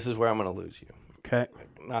 This is where I'm going to lose you. Okay.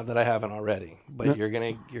 Not that I haven't already, but you're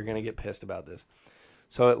gonna get pissed about this.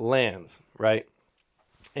 So it lands, right?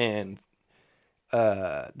 And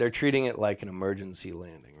they're treating it like an emergency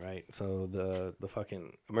landing, right? So the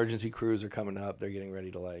fucking emergency crews are coming up. They're getting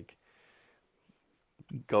ready to, like,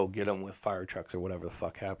 go get them with fire trucks or whatever the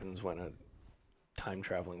fuck happens when a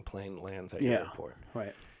time-traveling plane lands at your airport.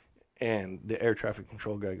 Right. And the air traffic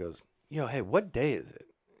control guy goes, yo, hey, what day is it?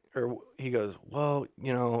 Or he goes, well,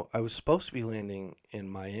 you know, I was supposed to be landing in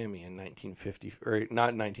Miami in 1950, or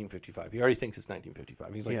not 1955. He already thinks it's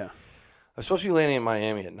 1955. He's like, I was supposed to be landing in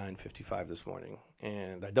Miami at 9:55 this morning,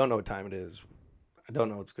 and I don't know what time it is. I don't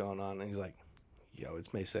know what's going on. And he's like, yo,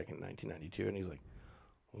 it's May 2nd, 1992. And he's like,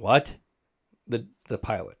 what? The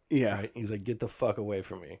pilot. Yeah. Right? He's like, get the fuck away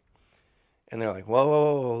from me. And they're like,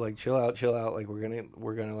 whoa, like, chill out. Like, we're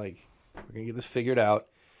gonna get this figured out.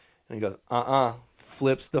 And he goes,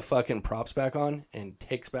 flips the fucking props back on and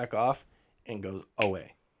takes back off and goes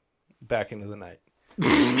away. Back into the night.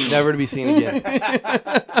 Never to be seen again.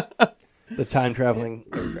 The time-traveling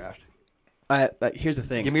aircraft. Here's the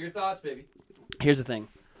thing. Give me your thoughts, baby. Here's the thing.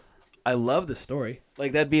 I love the story.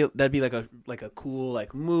 Like, that'd be like a cool,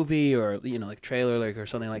 like, movie or, you know, like trailer, like, or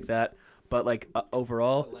something like that. But, like,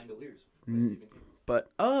 overall.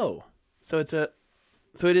 So it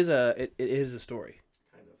is a story.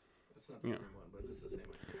 Not the same one, but it's the same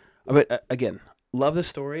one. But again, love the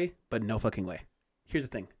story, but no fucking way. Here's the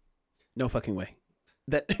thing, no fucking way.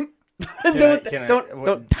 That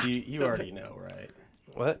don't. You already know, right?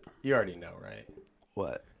 What? You already know, right?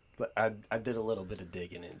 What? I did a little bit of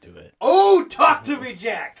digging into it. Oh, talk to me,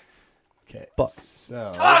 Jack. Okay. Fuck.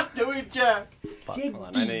 So, Talk to me, Jack. hold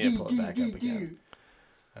on. I need to pull it back up again.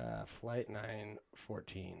 Flight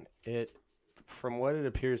 914. From what it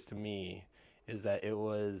appears to me, is that it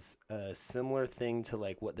was a similar thing to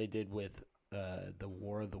like what they did with the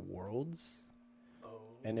War of the Worlds,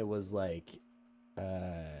 and it was like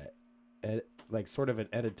sort of an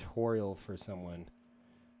editorial for someone.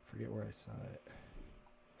 I forget where I saw it.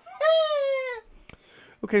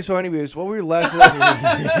 Okay, so anyways, what were your last? Sorry,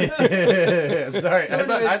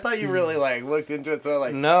 I thought you really like looked into it. So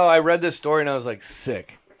like, No, I read this story and I was like,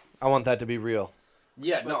 sick. I want that to be real.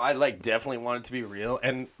 yeah, no, I like definitely want it to be real.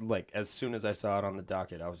 And like as soon as I saw it on the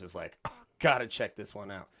docket, I was just like, oh, gotta check this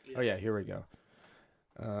one out. Oh yeah, here we go.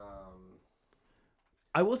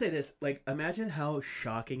 I will say this: like, imagine how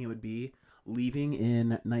shocking it would be leaving in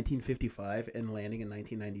 1955 and landing in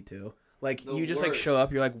 1992. Like, you just like show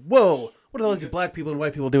up, you're like, "Whoa, what are those black people and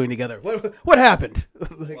white people doing together? What happened?"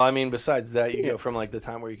 Like, Well, I mean, besides that, you go from like the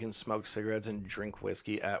time where you can smoke cigarettes and drink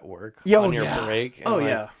whiskey at work Yo, on your yeah. break. And oh like,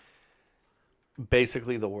 yeah,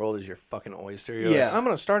 basically the world is your fucking oyster. You're Yeah. like, I'm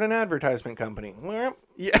gonna start an advertisement company.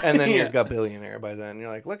 yeah, And then you're yeah. a billionaire by then.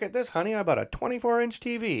 You're like, look at this, honey. I bought a 24-inch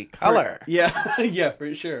TV, color. Yeah, yeah,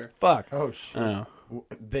 for sure. Fuck. Oh shit! Oh.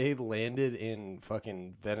 They landed in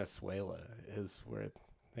fucking Venezuela. Is where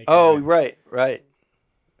they Oh, came in. right.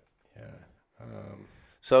 Yeah.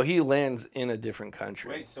 So he lands in a different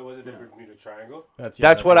country. Wait, so was it the Bermuda Triangle?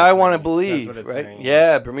 That's what I it's want to saying. believe, That's what it's right? saying.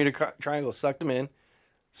 Yeah, Bermuda Triangle sucked him in,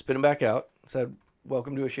 spit him back out, said,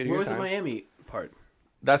 "Welcome to a shittier Where was time." the Miami part?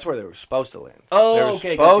 That's where they were supposed to land. Oh, they were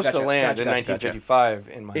okay, supposed gotcha, to land gotcha, in gotcha, 1955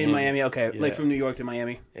 in Miami. In Miami, okay, Yeah. like from New York to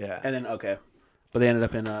Miami, Yeah. and then okay, but they ended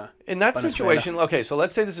up in In that Venezuela. situation, okay, so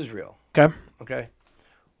let's say this is real. okay. Okay.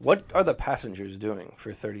 What are the passengers doing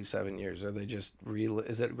for 37 years? Are they just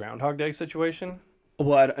is it a Groundhog Day situation?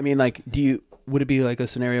 What I mean, like, would it be like a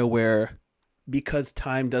scenario where because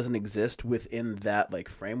time doesn't exist within that like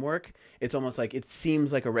framework, it's almost like it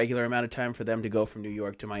seems like a regular amount of time for them to go from New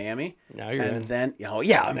York to Miami. Now you're and in. then yeah,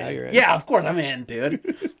 I'm Now you're in. in. Yeah, of course I'm in, dude.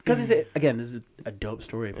 Because again, this is a dope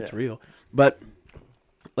story if it's Yeah. real, but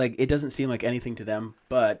like it doesn't seem like anything to them.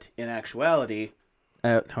 But in actuality,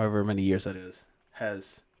 however many years that is,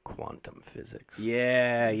 has Quantum physics.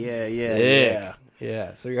 yeah, Sick.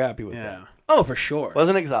 Yeah, so you're happy with that. Oh, for sure.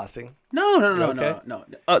 Wasn't exhausting. No, Okay. no.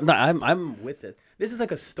 No, I'm with it. This is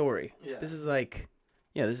like a story. Yeah. This is like,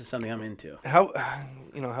 this is something I'm into. How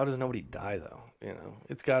how does nobody die though?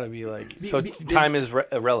 It's got to be like so be- time is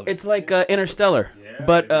irrelevant. It's like Interstellar,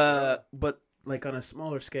 Yeah, but like on a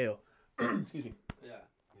smaller scale. Excuse me. Yeah.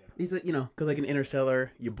 He's like, because like in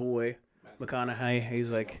Interstellar, your boy McConaughey,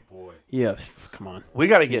 he's like, Boy. come on. We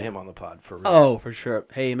got to get him on the pod for real. Oh, for sure.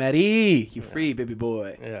 Hey, Matty, you free, baby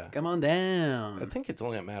boy. Yeah. Come on I down. think it's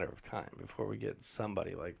only a matter of time before we get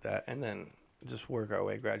somebody like that, and then just work our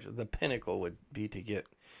way gradually. The pinnacle would be to get,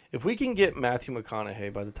 if we can get Matthew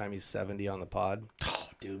McConaughey by the time he's 70 on the pod. Oh,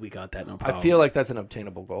 dude, we got that, no I problem. feel like that's an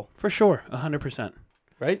obtainable goal, for sure, 100%.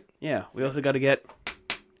 right? Yeah, we also got to get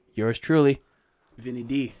yours truly, Vinny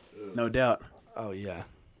D, no doubt. Oh yeah,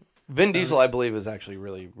 Vin Diesel, I believe, is actually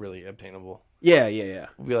really, really obtainable. Yeah.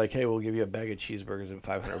 We'll be like, hey, we'll give you a bag of cheeseburgers and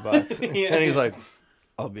 $500, Yeah. and he's like,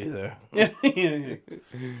 I'll be there.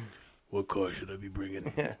 What car should I be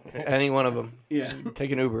bringing? Any one of them. Yeah.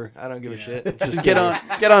 Take an Uber. I don't give a shit. Just Get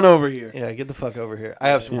on over here. Yeah, get the fuck over here. I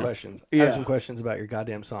have some questions. I Yeah. have some questions about your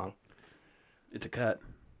goddamn song. It's a cut.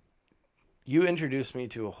 You introduced me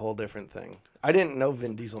to a whole different thing. I didn't know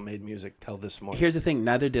Vin Diesel made music till this morning. Here's the thing.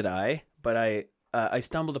 Neither did I, but I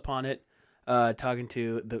stumbled upon it talking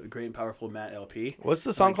to the great and powerful Matt LP. What's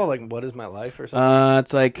the song called? Like, What Is My Life or something?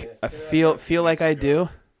 It's like I feel like I do.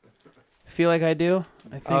 Feel like I do.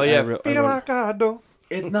 I think. Oh, yeah. I wrote- Feel like I do.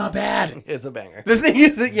 it's not bad. It's a banger. The thing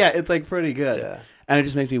is, that, it's like pretty good. Yeah. And it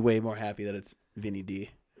just makes me way more happy that it's Vinny D.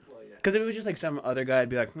 Because if it was just like some other guy, I'd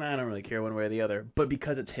be like, nah, I don't really care one way or the other. But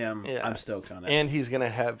because it's him, Yeah. I'm stoked on that. And he's going to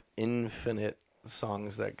have infinite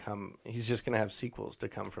songs that come. He's just going to have sequels to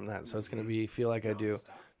come from that. So it's going to be Feel Like I Do,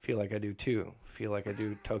 Feel Like I Do 2, Feel Like I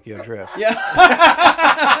Do Tokyo Drift. Yeah.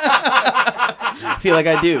 Feel like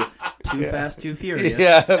I do. Too fast, too furious.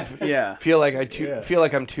 Yeah. Yeah. Feel like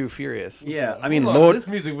I'm too furious. Yeah. I mean, Lord, Lord. this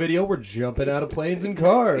music video, we're jumping out of planes and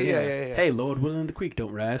cars. Yeah. Hey, Lord, Will in the creek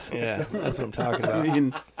don't rise. Yeah, that's what I'm talking I about.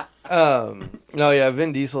 mean, No, yeah,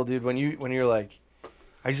 Vin Diesel, dude. When you're like,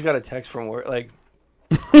 I just got a text from work. Like,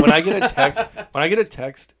 when I get a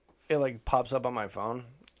text, it like pops up on my phone,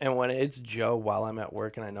 and when it's Joe while I'm at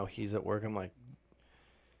work and I know he's at work, I'm like,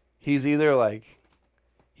 he's either like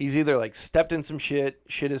stepped in some shit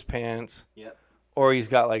his pants, Yep. or he's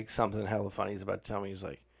got like something hella funny he's about to tell me. He's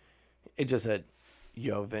like, it just said,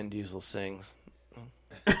 yo, Vin Diesel sings.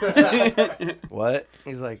 What?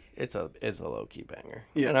 He's like, it's a low key banger.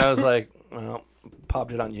 Yeah. And I was like, well,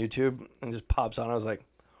 popped it on YouTube and just pops on. I was like,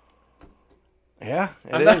 yeah,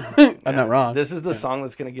 it is. I'm not wrong. This is the song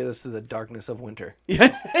that's gonna get us through the darkness of winter.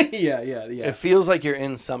 yeah. It feels like you're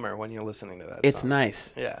in summer when you're listening to that. It's song.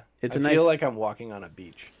 nice. Yeah, It's I a feel nice- like I'm walking on a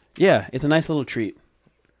beach Yeah, it's a nice little treat.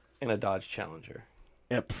 in a Dodge Challenger.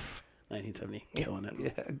 Yeah, 1970, killing it.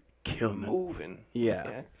 Yeah, Killing it. moving.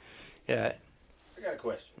 Yeah. Yeah, I got a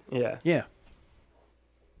question. yeah. Yeah.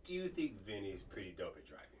 Do you think Vinny's pretty dope at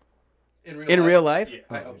driving? In real life, Yeah.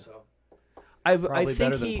 I hope so. I Probably think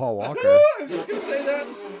better than he, Paul Walker. I was just gonna say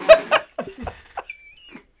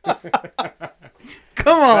that.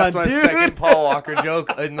 Come on, That's my dude. second Paul Walker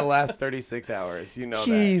joke in the last 36 hours. You know that.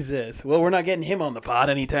 Jesus. Well, we're not getting him on the pod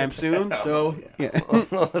anytime soon, so yeah.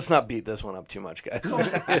 Let's not beat this one up too much, guys.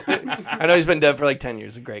 I know he's been dead for like 10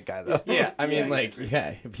 years. A great guy, though. Yeah, I mean,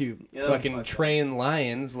 if you fucking train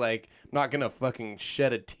lions, like, I'm not gonna fucking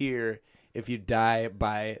shed a tear if you die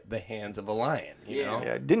by the hands of a lion, you know?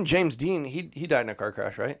 Yeah, didn't James Dean? He died in a car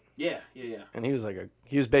crash, right? Yeah. And he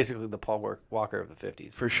was basically the Paul Walker of the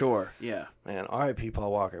 50s. For sure. Yeah. Man, R.I.P.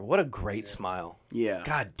 Paul Walker. What a great smile. Yeah.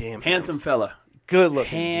 God damn. Handsome fella. good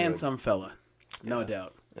looking. Handsome fella. No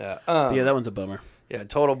doubt. Dude. Yeah. Yeah, that one's a bummer. Yeah,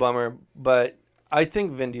 total bummer. But I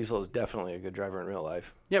think Vin Diesel is definitely a good driver in real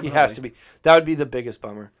life. Yeah, he probably. has to be. That would be the biggest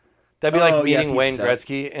bummer. That'd be Oh, like yeah, if meeting he Wayne sucked.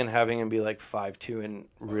 Gretzky and having him be like 5'2" and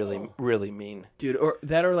really mean. Dude, or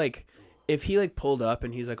like if he like pulled up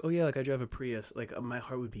and he's like, "Oh yeah, like I drive a Prius," like my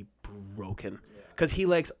heart would be broken because he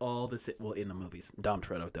likes all the in the movies. Dom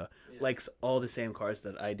Toretto likes all the same cars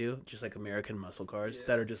that I do, just like American muscle cars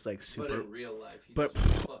that are just like super. But in real life, he But just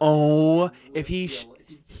fucking if he lifts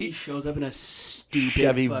he shows up in a stupid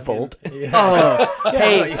Chevy fucking- Volt. Oh,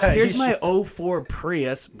 hey, yeah, here's he my 04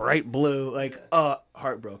 Prius, bright blue, like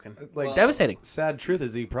heartbroken, Like, devastating. sad truth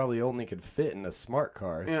is he probably only could fit in a smart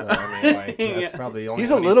car. So, I mean, like, that's probably the only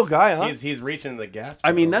He's a one little guy, huh? He's reaching the gas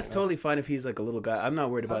I mean, pedal, that's you know? totally fine if he's like a little guy. I'm not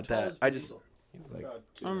worried about that. I just, He's like, About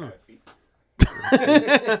 2.5 feet.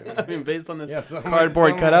 I mean, based on this yeah, some,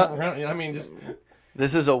 cardboard some cutout. around- I mean, just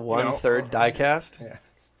This is a 1/3 diecast. Yeah.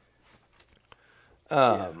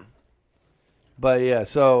 But yeah,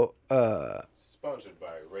 so Sponsored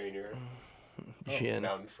by Rainier Gin.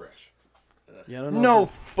 Mountain Fresh. Yeah, I don't know. no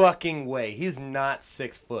fucking way. He's not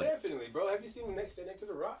 6 foot. Definitely, bro. Have you seen them next to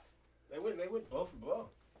the Rock? They went blow for blow.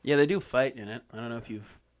 Yeah, they do fight in it. I don't know if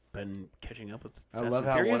you've been catching up with. I Fast love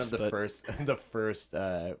and how one Furious, of the but- first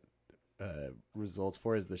results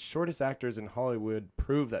for is the shortest actors in Hollywood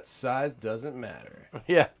prove that size doesn't matter.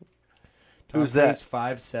 yeah. Tom Who's that? Cruise,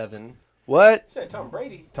 5'7". What? You said Tom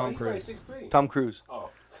Brady. Tom Oh, Cruise. He's 6'3". Tom Cruise. Oh.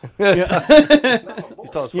 He's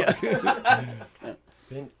tall as fuck. Wait,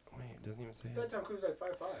 doesn't even say I thought Tom Cruise like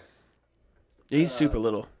 5'5". He's super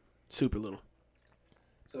little, super little.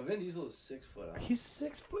 So Vin Diesel is 6 foot. He's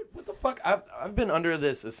 6 foot. What the fuck? I've been under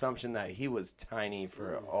this assumption that he was tiny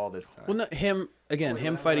for all this time. Well, no, him again. Well,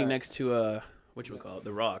 Him yeah, fighting right. next to what you would call it,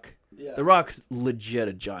 The Rock. Yeah. The Rock's legit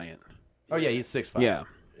a giant. Oh yeah, he's 6'5". Yeah,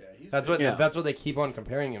 Yeah, he's That's what Yeah. that's what they keep on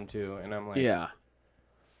comparing him to, and I'm like, yeah.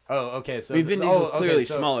 oh okay. So I mean, Vin oh, Diesel's okay, clearly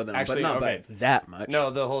so smaller than him, actually, but not okay. by that much. No,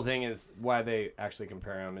 the whole thing is why they actually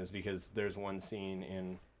compare him is because there's one scene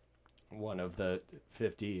in one of the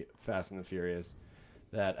 50 Fast and the Furious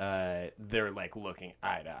that they're like looking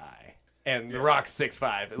eye to eye, and The Rock's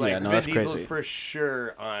 6'5". Like Yeah, no, Vin that's Diesel's crazy. for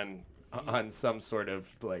sure on some sort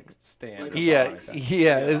of like stand. Like or Yeah, something like that.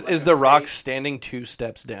 yeah. Is The Rock standing 2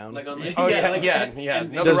 steps down? like on the Oh Yeah, yeah, like- yeah.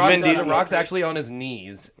 and No, does the Rock's, Vin Diesel- the Rock's actually on his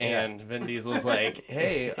knees, and Vin Diesel's like,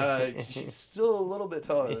 "Hey, she's still a little bit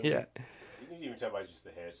taller." Than me." Yeah. You didn't even talk about just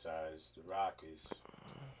the head size. The Rock is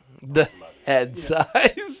The head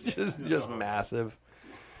size, just massive.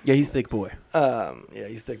 Yeah, he's thick boy. Yeah,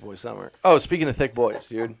 he's Thick Boy Summer. Oh, speaking of thick boys,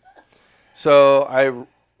 dude. So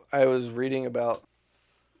I was reading about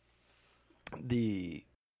the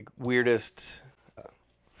weirdest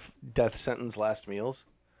death sentence last meals,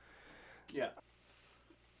 Yeah.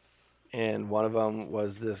 and one of them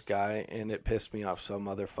was this guy, and it pissed me off so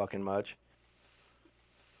motherfucking much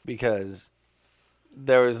because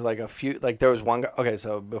there was like a few, like there was one guy. Okay,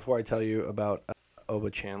 so before I tell you about Oba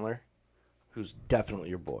Chandler, who's definitely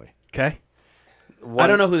your boy. Okay. I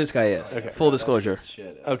don't know who this guy is. Okay. Full disclosure.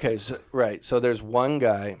 Okay, so right. So there's one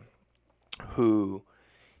guy who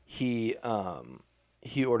he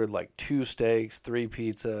ordered like 2 steaks, 3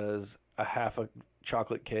 pizzas, a half a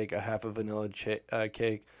chocolate cake, a half a vanilla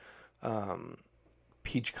cake,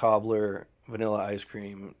 peach cobbler, vanilla ice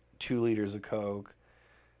cream, 2 liters of Coke,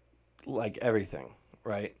 like everything,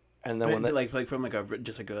 right? And then when they, like from like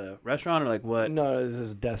just like a restaurant or like what? no, this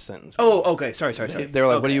is a death sentence. Oh, okay. Sorry. They were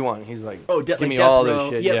like, Okay. "What do you want?" He's like, Oh, "Give like me death all row. this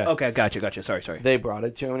shit." Yeah. Yeah. Okay. Gotcha. Sorry. They brought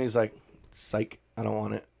it to him, and he's like, "Psych, I don't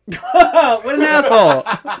want it." What an asshole!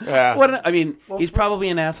 Yeah. I mean, he's probably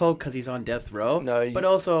an asshole because he's on death row. No, but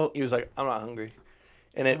also, He was like, "I'm not hungry,"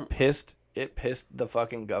 and it pissed the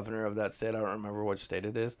fucking governor of that state. I don't remember which state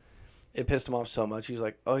it is. It pissed him off so much. He's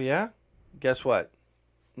like, "Oh yeah, guess what?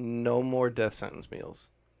 No more death sentence meals."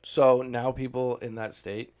 So now people in that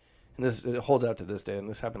state, and it holds out to this day, and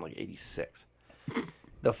this happened like '86.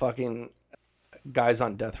 The fucking guys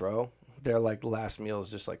on death row, their like last meal is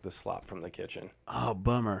just like the slop from the kitchen. oh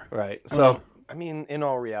bummer. Right. So I mean, in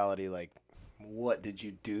all reality, like, what did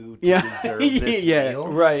you do to Yeah. deserve this Yeah. meal?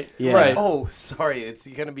 right. Yeah. Right. Oh, sorry, it's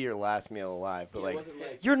gonna be your last meal alive, but like,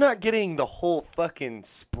 you're not getting the whole fucking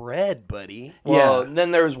spread, buddy. Well, Yeah.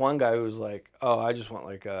 then there was one guy who was like, "Oh, I just want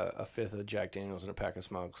like a fifth of Jack Daniels and a pack of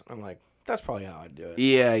smokes." I'm like, "That's probably how I'd do it."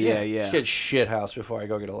 Yeah. Just get shit house before I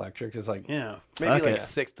go get electric. It's like, Yeah. Maybe Fuck like it.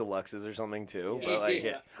 6 deluxes or something too. But like,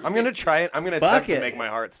 yeah. I'm gonna try it. I'm gonna Fuck attempt it. to make my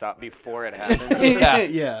heart stop before it happens.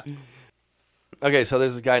 yeah. okay, so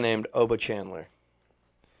there's this guy named Oba Chandler.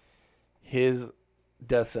 His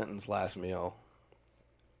death sentence last meal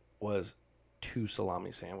was 2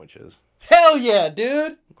 salami sandwiches. Hell yeah,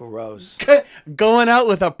 dude. Gross. Going out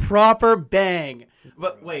with a proper bang.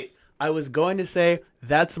 But wait, I was going to say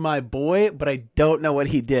that's my boy, but I don't know what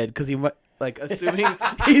he did because he like assuming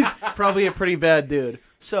he's probably a pretty bad dude.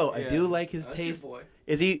 So I do like his taste. Boy.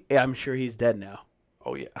 Is he? Yeah, I'm sure he's dead now.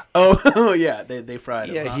 Oh yeah. Oh yeah, they fried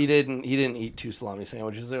him. Yeah, huh? he didn't eat 2 salami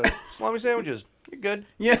sandwiches. They're like, "Salami sandwiches. You're good.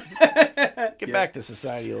 Yeah. Get back to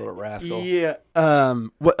society, you little rascal." Yeah.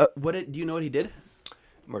 What do you know what he did?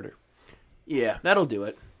 Murder. Yeah, that'll do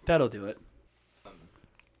it.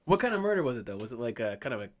 What kind of murder was it though? Was it like a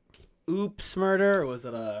kind of a oops murder, or was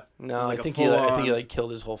it a? No, like I a think he full-on- like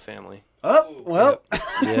killed his whole family. Oh well.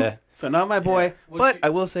 Yeah. So not my boy, What's but your- I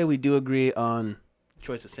will say we do agree on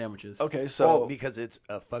choice of sandwiches. Okay, so Oh, because it's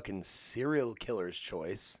a fucking serial killer's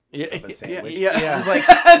choice yeah, of a sandwich. Yeah. It's like,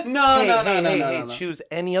 no, hey, no, hey, no, hey, no, hey, no, no. choose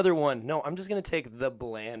any other one. No, I'm just gonna take the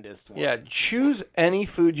blandest one. yeah, choose any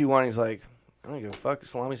food you want. He's like, "I don't give a fuck.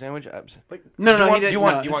 Salami sandwich, Like, No, do no, you he want, didn't- do you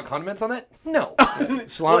want no. do you want condiments on that? No. salami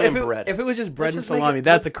Well, and bread." if it was just bread Let's and just make salami, it-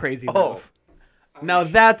 that's a crazy Oh. move. Now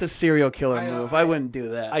that's a serial killer I, move. I wouldn't do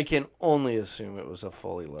that. I can only assume it was a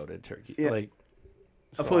fully loaded turkey, Yeah. like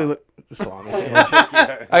A fully lo- salami sandwich.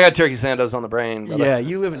 I got turkey sandos on the brain. Brother. yeah,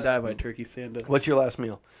 you live and die by turkey sandwich. What's your last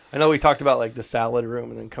meal? I know we talked about like the salad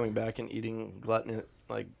room and then coming back and eating glutton.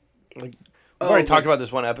 Like we've already talked about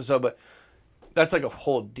this one episode, but that's like a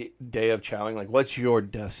whole day of chowing. Like, what's your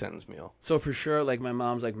death sentence meal? So for sure, like my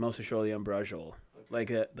mom's like most surely on brajol, like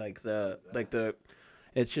the,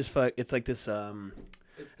 it's just it's like this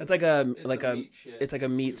it's like a meat shit. it's like a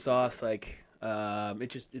meat Super sauce like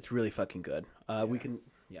it's really fucking good. We can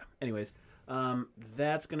anyways,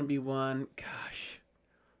 that's gonna be one. Gosh,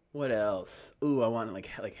 what else? Ooh, I want like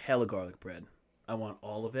hella garlic bread. I want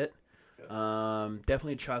all of it.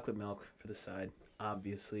 Definitely chocolate milk for the side,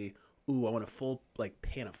 obviously. Ooh, I want a full like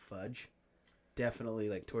pan of fudge. Definitely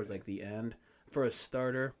like towards like the end. For a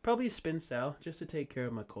starter, probably a spin style just to take care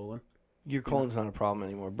of my colon. Your colon's not a problem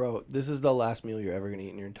anymore, bro. This is the last meal you're ever gonna eat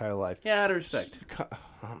in your entire life. Yeah, out of respect.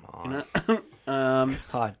 Come on. You know?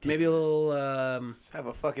 God, damn. Maybe a little Just have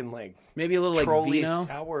a fucking like like trolley vino.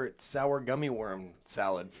 sour gummy worm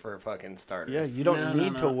salad for fucking starters. Yeah, you don't No,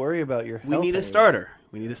 need no. to worry about your health. We need a anymore. starter.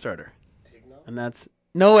 We need a starter. And that's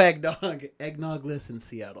no eggnog. Eggnogless in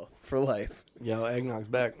Seattle for life. Yo, eggnog's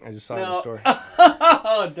back. I just saw it in the No. store.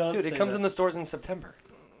 Oh, don't Dude, it comes in the stores in September.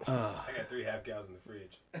 I got 3 half cows in the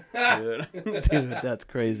fridge. Dude, that's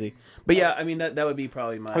crazy. But yeah, I mean that would be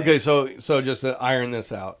probably my Okay, so just to iron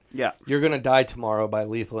this out, Yeah. you're gonna die tomorrow by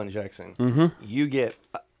lethal injection. Mm-hmm. You get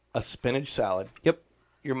a spinach salad. Yep.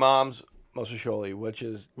 Your mom's mozzarella, which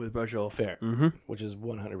is With brajol. fair, Mm-hmm. which is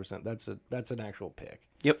 100%. That's an actual pick.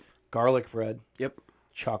 Yep. Garlic bread, Yep.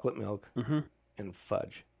 chocolate milk, Mm-hmm. and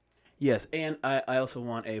fudge. Yes, and I also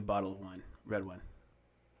want a bottle of wine, red wine.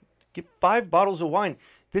 Get 5 bottles of wine.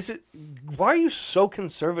 Why are you so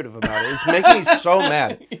conservative about it? It's making me so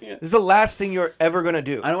mad. This is the last thing you're ever gonna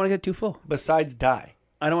do I don't want to get too full. besides die.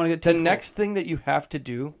 I don't want to get too The full. next thing that you have to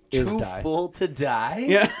do is Too die. full to die?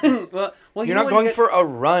 Yeah. well, You're you not know when going you get, for a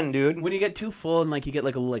run, dude. when you get too full and like you get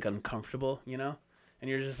like a little like uncomfortable, you know, and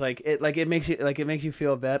you're just like it makes you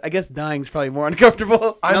feel bad. I guess dying's probably more uncomfortable.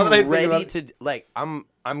 now that I I'm think ready about it. to like I'm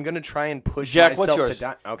gonna try and push Jack, what's myself yours? to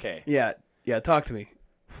die. Okay. Yeah. Talk to me.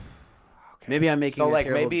 Maybe I'm making So a like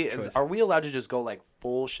terrible maybe choice. are we allowed to just go like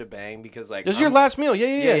full shebang because like This is your last meal.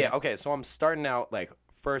 Yeah. yeah. Okay, so I'm starting out like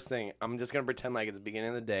first thing, I'm just gonna pretend like it's the beginning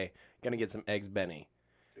of the day. Gonna get some eggs Benny.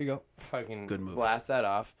 There you go. Fucking Good move. blast that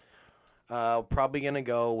off. Probably gonna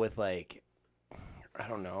go with like, I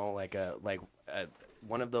don't know, like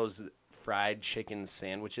one of those fried chicken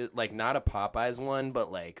sandwiches, like not a Popeyes one,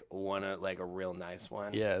 but like like a real nice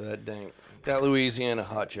one. Yeah, that Louisiana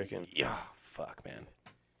hot chicken. Yeah, fuck, man.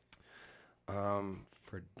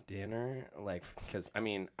 For dinner, like, because I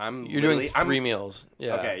mean, You're doing 3 meals.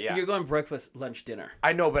 Yeah. Okay, yeah. You're going breakfast, lunch, dinner.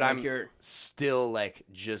 I know, but Like I'm you're- still like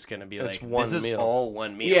just gonna be It's like, one this is meal. all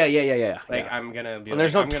one meal. Yeah. Like I'm gonna be. And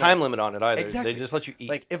there's no like, I'm gonna- time limit on it either. Exactly. They just let you eat.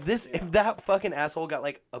 Like if that fucking asshole got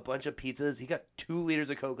like a bunch of pizzas, he got 2 liters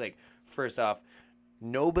of Coke. Like first off,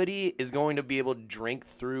 nobody is going to be able to drink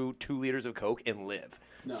through 2 liters of Coke and live.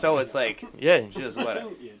 So it's like yeah. just whatever.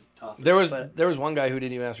 There was one guy who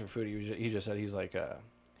didn't even ask for food. He just said he's like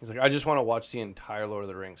I just want to watch the entire Lord of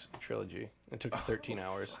the Rings trilogy. It took 13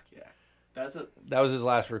 hours. Yeah. That was his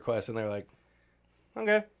last request, and they were like,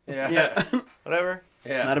 okay, Yeah. whatever.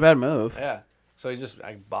 Yeah. Not a bad move. Yeah. So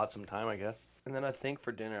I bought some time, I guess. And then I think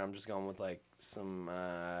for dinner, I'm just going with like some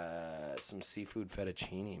seafood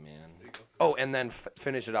fettuccine, man. Oh, and then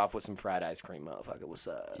finish it off with some fried ice cream, motherfucker. What's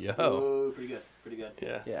up? Yo. Oh, pretty good. Pretty good.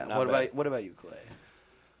 Yeah. Yeah. Not bad. What about you, Clay?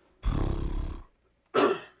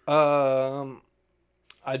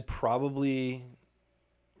 I'd probably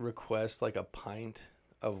request like a pint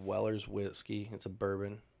of Weller's whiskey. It's a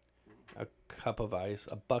bourbon. A cup of ice.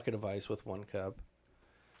 A bucket of ice with 1 cup.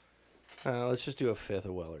 Let's just do a 5th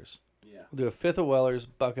of Weller's. Yeah. We'll do a 5th of Weller's,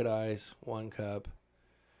 bucket ice, 1 cup.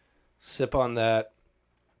 Sip on that.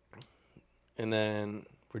 And then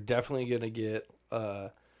we're definitely going to get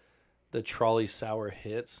the Trolley Sour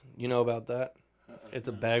Hits. You know about that? It's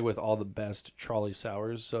a bag with all the best Trolley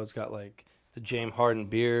Sours. So it's got like the James Harden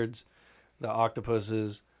beards, the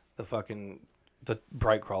octopuses, the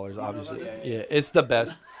bright crawlers, obviously. Yeah, it's the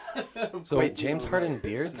best. So Wait, James Harden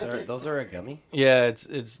beards? Those are a gummy? yeah,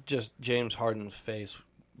 it's just James Harden's face,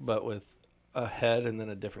 but with a head and then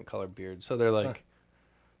a different color beard. So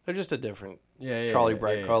they're just a different Trolley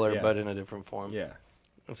bright color, but in a different form. Yeah.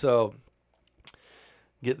 So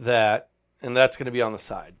get that, and that's going to be on the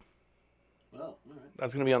side. Well, all right.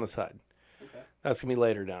 That's going to be on the side. Okay. That's going to be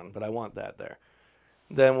later down, but I want that there.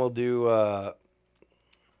 Then we'll do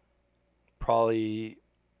probably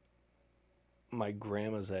my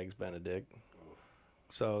grandma's Eggs Benedict.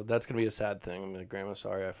 So that's going to be a sad thing. I'm like, Grandma,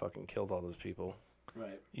 sorry I fucking killed all those people.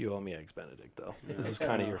 Right. You owe me Eggs Benedict, though. This is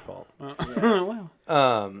kind of your fault. Wow.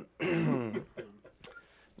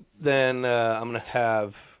 Then I'm going to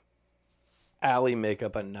have Allie make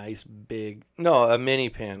up a mini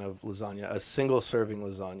pan of lasagna, a single serving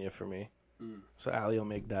lasagna for me. So Allie will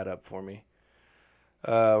make that up for me.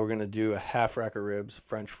 We're going to do a half rack of ribs,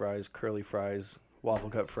 French fries, curly fries, waffle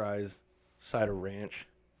cut fries, side of ranch,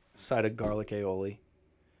 side of garlic aioli.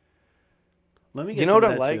 Let me get You know some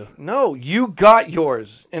what of I that, like? too. No, you got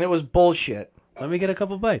yours, and it was bullshit. Let me get a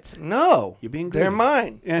couple bites. No. You're being They're greedy.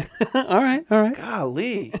 mine. Yeah. All right.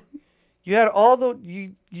 Golly. You had all the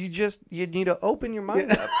you need to open your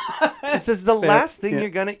mind up. This is the last thing you're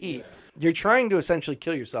gonna eat. You're trying to essentially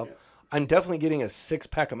kill yourself. I'm definitely getting a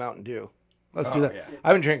 6-pack of Mountain Dew. Let's do that. yeah. I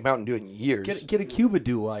haven't drank Mountain Dew in years. Get a Cuba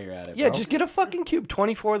Dew while you're at it. Yeah, bro. just get a fucking cube.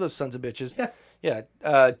 24 of those sons of bitches.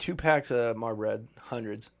 Yeah. 2 packs of Marlboro,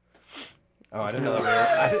 hundreds. Oh, I didn't know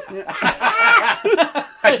that.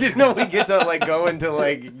 I didn't know we get to like go into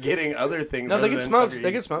like getting other things. No, other they get than smoked. stuff They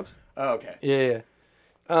you- get smoked. Oh, okay. Yeah.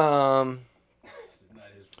 This is not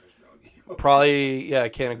his first rodeo. Probably a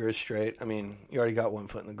can of Grizz Straight. I mean, you already got 1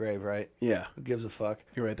 foot in the grave, right? Yeah. Who gives a fuck?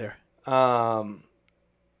 You're right there. A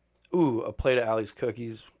plate of Allie's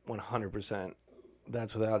cookies, 100%.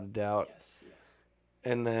 That's without a doubt. Yes.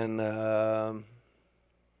 And then, then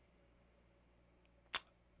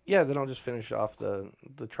I'll just finish off the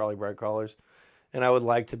Trolley Bright Crawlers. And I would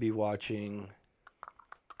like to be watching...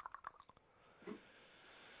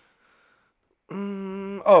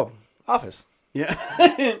 Office. Yeah.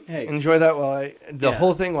 Hey. Enjoy that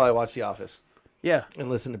whole thing while I watch The Office. Yeah. And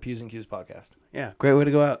listen to Pews and Q's podcast. Yeah. Great way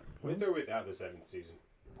to go out. With or without the 7th season?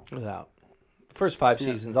 Without. First 5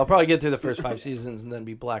 seasons. I'll probably get through the first 5 seasons and then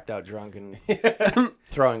be blacked out drunk and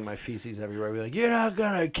throwing my feces everywhere. Be like, you're not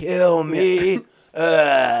going to kill me.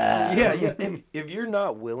 Yeah. If you're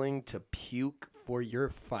not willing to puke for your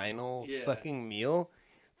final fucking meal,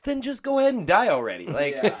 then just go ahead and die already.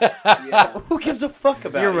 Like, who gives a fuck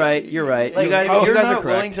about You're it? right. You're right. Like, you guys, if you you're guys not are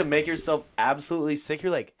correct. willing to make yourself absolutely sick,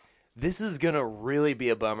 you're like, this is gonna really be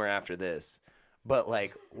a bummer after this. But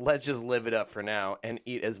like, let's just live it up for now and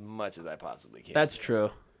eat as much as I possibly can. That's true.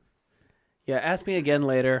 Yeah, ask me again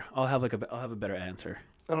later. I'll have I'll have a better answer.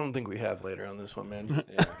 I don't think we have later on this one, man.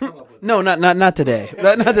 No, not today.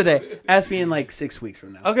 Not today. Ask me in like 6 weeks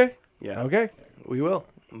from now. Okay. Yeah. Okay. We will.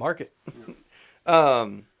 Mark it.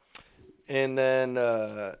 And then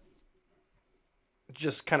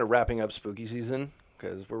just kind of wrapping up spooky season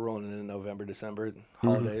because we're rolling into November, December,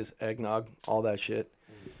 holidays, eggnog, all that shit.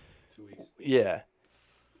 2 weeks. Yeah.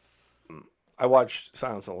 I watched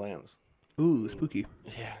Silence of the Lambs. Ooh, spooky.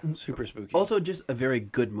 Yeah, super spooky. Also, just a very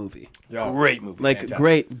good movie. great movie. Like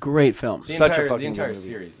great film. The Such a entire, fucking the entire good movie.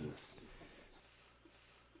 series is.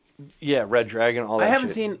 Yeah, Red Dragon, all that I haven't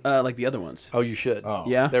shit. seen like the other ones. Oh, you should. Oh,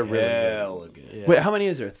 Yeah? They're really good. hella good. Yeah. Wait, how many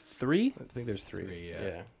is there? 3? I think there's three.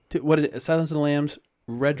 yeah. Yeah. What is it? Silence of the Lambs,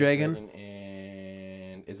 Red Dragon.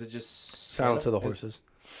 And is it just Silence of the Horses.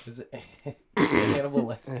 Is it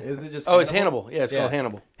Hannibal? Is it just? Oh, it's Hannibal. Yeah, it's Yeah. called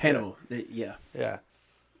Hannibal. Hannibal. Yeah. Yeah.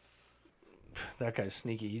 That guy's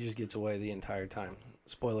sneaky. He just gets away the entire time.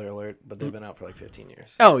 Spoiler alert, but they've been out for like 15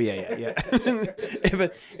 years. Oh yeah.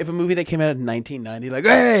 if a movie that came out in 1990, like,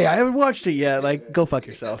 hey, I haven't watched it yet, like, go fuck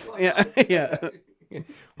yourself. Yeah, yeah,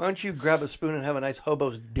 Why don't you grab a spoon and have a nice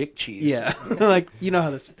hobo's dick cheese? yeah. Like, you know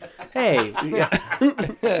how this. Hey,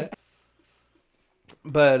 yeah.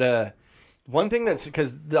 But one thing that's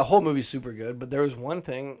because the whole movie's super good, but there was one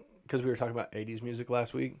thing because we were talking about 80s music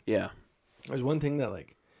last week. Yeah. There's one thing that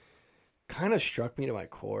like kind of struck me to my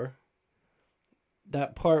core.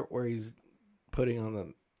 That part where he's putting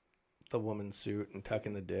on the woman's suit and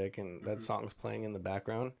tucking the dick, and that song's playing in the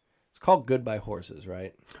background. It's called "Goodbye Horses,"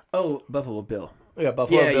 right? Oh, Buffalo Bill. Yeah,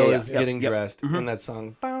 Buffalo Yeah, Bill yeah, is yeah. getting Yep. dressed, and that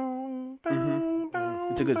song.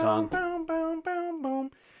 It's a good song.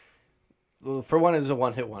 Well, for one, it's a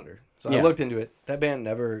one-hit wonder. So I Yeah. looked into it. That band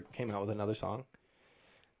never came out with another song,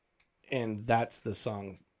 and that's the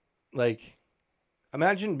song. Like,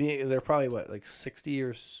 imagine they're probably what, like 60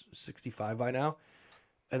 or 65 by now,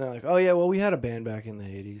 and they're like, "Oh yeah, well we had a band back in the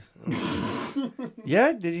 80s."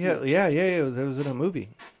 Yeah, did you? Yeah. It was in a movie.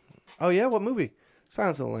 Oh yeah, what movie?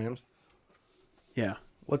 Silence of the Lambs. Yeah.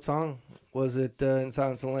 What song was it in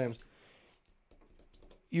Silence of the Lambs?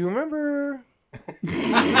 You remember?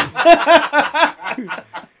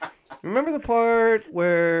 Remember the part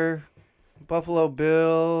where Buffalo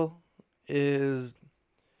Bill is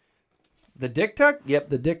the Dick Tuck? Yep,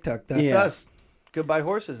 the Dick Tuck. That's Yeah. us. Goodbye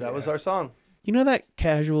Horses. That was our song. You know that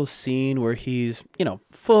casual scene where he's,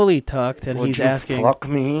 fully tucked and he's asking, fuck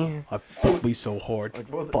me? "I fuck me so hard."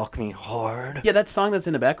 Fuck me hard. Yeah, that song that's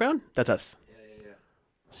in the background, that's us. Yeah.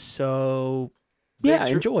 So, yeah,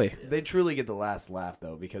 enjoy. They truly get the last laugh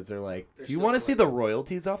though, because they're like, They're "Do you still want to see the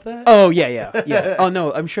royalties off that?" Oh yeah. Oh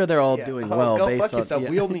no, I'm sure they're all doing well. Go based fuck on, yourself. yeah.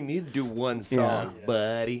 We only need to do one song,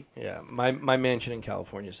 buddy. Yeah, my mansion in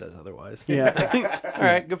California says otherwise. Yeah. All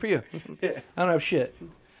right, good for you. I don't have shit.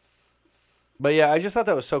 But yeah, I just thought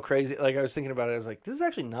that was so crazy. Like, I was thinking about it. I was like, this is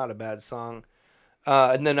actually not a bad song.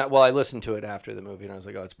 And then, I listened to it after the movie, and I was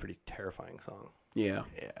like, oh, it's a pretty terrifying song. Yeah.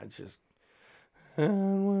 Yeah, it's just.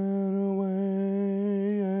 And went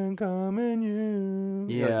away and come in you.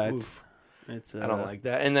 Yeah, Like, it's oof. I don't like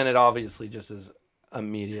that. And then it obviously just is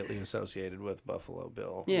immediately associated with Buffalo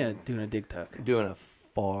Bill. Yeah, doing a dig tuck. Doing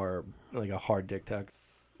a hard dick tuck.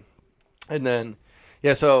 And then,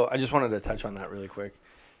 yeah, so I just wanted to touch on that really quick.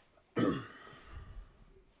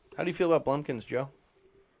 How do you feel about Blumpkins, Joe?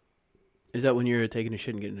 Is that when you're taking a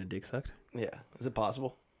shit and getting a dick sucked? Yeah. Is it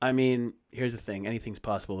possible? I mean, here's the thing: anything's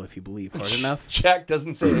possible if you believe hard enough. Jack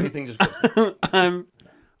doesn't say anything, just goes,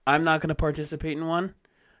 I'm not going to participate in one,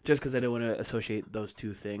 just because I don't want to associate those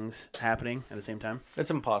two things happening at the same time. it's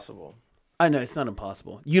impossible. I know it's not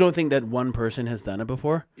impossible. You don't think that one person has done it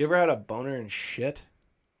before? You ever had a boner and shit?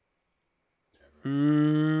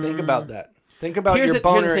 Mm. Think about that. Think about Here's your the-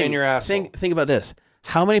 here's the boner thing. in your asshole. Think about this.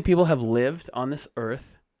 How many people have lived on this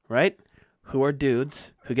earth, right? Who are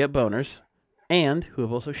dudes who get boners and who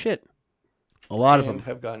have also shit? A lot of and them.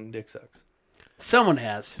 have gotten dick sucks. Someone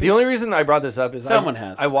has. The only reason I brought this up is Someone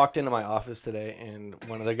has. I walked into my office today, and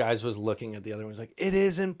one of the guys was looking at the other one. Was like, "It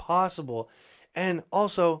is impossible," and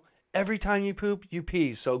also every time you poop, you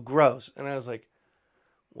pee. So gross. And I was like,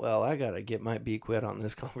 "Well, I gotta get my beak wet on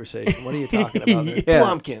this conversation. What are you talking about? There's Yeah.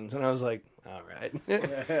 Plumpkins." And I was like, "All right,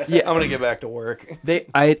 yeah, I'm gonna get back to work."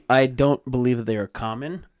 I don't believe that they are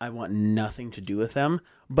common. I want nothing to do with them.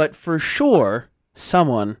 But for sure,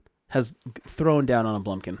 someone has thrown down on a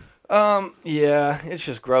Blumpkin. Yeah, it's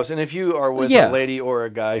just gross. And if you are with Yeah. a lady or a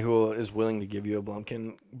guy who is willing to give you a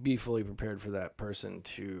Blumpkin, be fully prepared for that person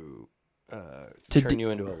to turn you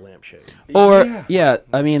into a lampshade. Or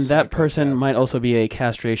I mean that person might also be a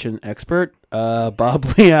castration expert. Bob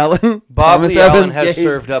Lee Allen. Bob Thomas Lee Allen Evans has Gates.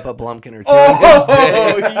 served up a Blumpkin or two.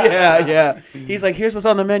 Oh yeah. He's like, here's what's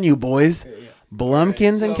on the menu, boys.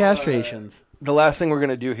 Blumpkins and castrations. The last thing we're going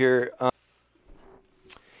to do here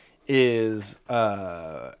is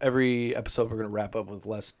every episode we're going to wrap up with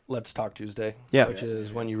Let's Talk Tuesday, which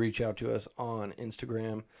is when you reach out to us on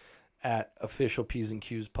Instagram at official P's and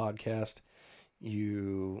Q's podcast.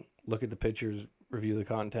 You look at the pictures, review the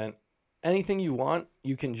content. Anything you want,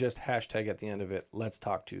 you can just hashtag at the end of it, Let's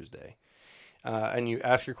Talk Tuesday. And you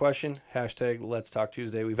ask your question, hashtag Let's Talk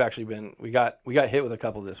Tuesday. We've actually we got hit with a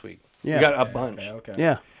couple this week. Yeah. We got a bunch. Okay.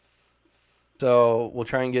 Yeah. So we'll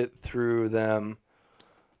try and get through them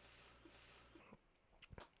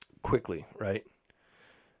quickly, right?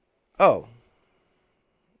 Oh,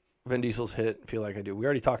 Vin Diesel's hit Feel Like I Do. We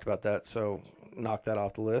already talked about that, so knock that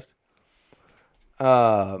off the list.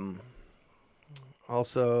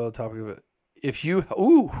 Also, topic of it. If you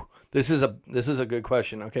this is a good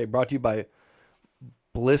question. Okay, brought to you by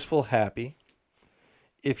Blissful Happy.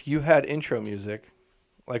 If you had intro music,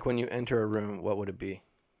 like when you enter a room, what would it be?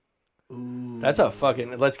 Ooh. That's a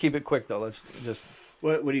fucking. Let's keep it quick though. Let's just.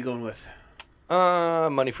 What are you going with?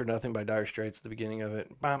 Money for Nothing by Dire Straits at the beginning of it.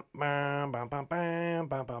 I'm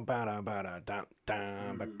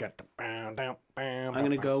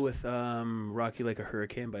gonna go with Rock You Like a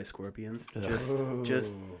Hurricane by Scorpions.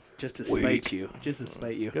 Just to spite you. Just to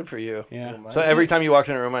spite you. Good for you. Yeah. So every time you walked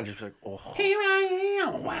in a room, I'm just like, oh. Here I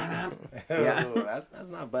am. Yeah, that's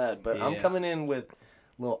not bad. But I'm coming in with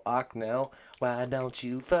little Ocknell. Why don't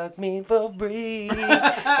you fuck me for free?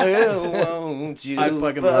 Oh, won't you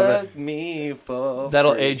fuck me for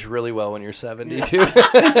That'll free? age really well when you're 70 too.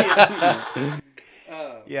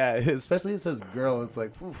 Yeah, especially it says girl. It's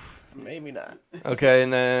like, oof. Maybe not. Okay,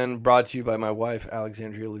 and then brought to you by my wife,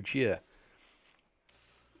 Alexandria Lucia.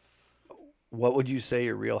 What would you say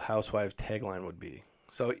your Real Housewives tagline would be?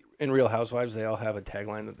 So in Real Housewives, they all have a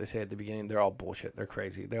tagline that they say at the beginning. They're all bullshit. They're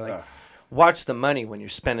crazy. They're like, watch the money when you're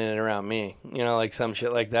spending it around me. You know, like some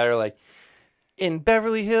shit like that. Or like, in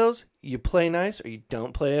Beverly Hills, you play nice or you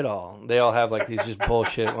don't play at all. They all have like these just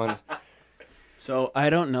bullshit ones. So I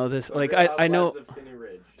don't know this. Like I know.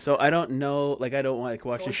 So I don't know. Like I don't like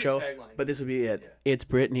watch the show. But this would be it. Yeah. It's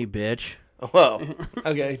Britney, bitch. Whoa.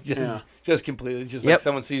 Okay. Just completely. Just like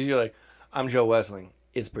someone sees you like, I'm Joe Wessling.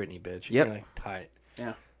 It's Britney, bitch. Yep. You're like, tight.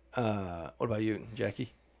 Yeah. What about you,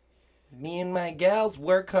 Jackie? Me and my gals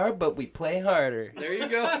work hard, but we play harder. There you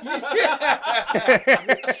go.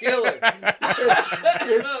 You're killer.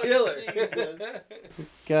 You're killer.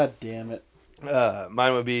 God damn it.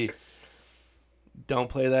 Mine would be, don't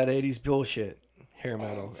play that 80s bullshit. Hair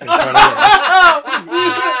metal in front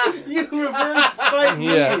of You reverse spite me.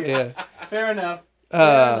 Yeah. Fair enough.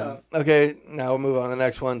 Okay, now we'll move on to the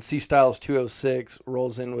next one. C Styles 206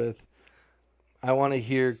 rolls in with, I want to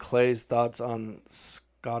hear Clay's thoughts on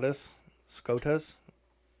SCOTUS.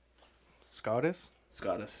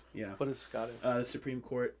 Yeah. What is SCOTUS? The Supreme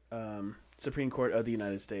Court of the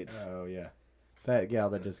United States. Oh yeah, that gal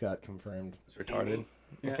that just got confirmed. It's retarded.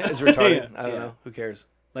 Yeah. It's retarded. I don't know. Who cares?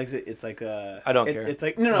 Like it's like I don't care. It's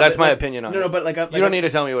like no. That's my opinion on it. No, but like you don't need to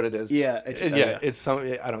tell me what it is. Yeah. It's some.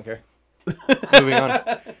 I don't care.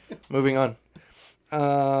 Moving on.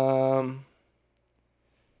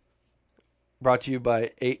 Brought to you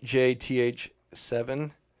by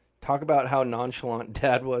 8JTH7. Talk about how nonchalant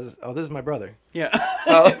Dad was. Oh, this is my brother. Yeah.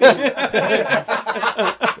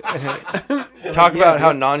 Talk about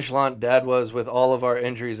how nonchalant Dad was with all of our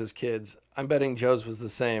injuries as kids. I'm betting Joe's was the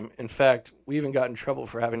same. In fact, we even got in trouble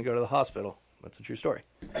for having to go to the hospital. That's a true story.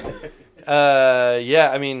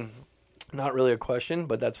 Yeah, I mean, not really a question,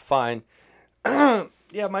 but that's fine.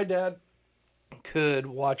 Yeah, my dad could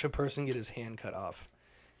watch a person get his hand cut off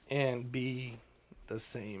and be the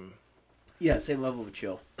same. Yeah, same level of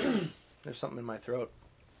chill. There's something in my throat.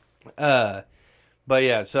 But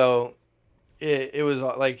yeah, so it was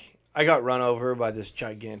like I got run over by this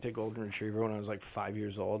gigantic golden retriever when I was like 5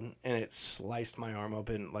 years old, and it sliced my arm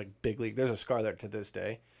open like big league. There's a scar there to this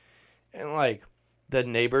day. And like the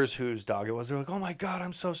neighbors whose dog it was, they're like, "Oh my God,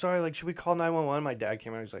 I'm so sorry. Like, should we call 911?" My dad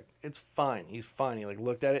came out. He's like, "It's fine. He's fine." He like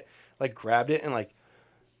looked at it, like grabbed it and like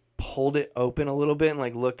pulled it open a little bit and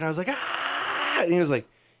like looked, and I was like, "Ah!" And he was like,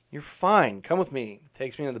 "You're fine. Come with me."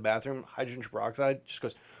 Takes me into the bathroom. Hydrogen peroxide. Just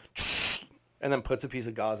goes, and then puts a piece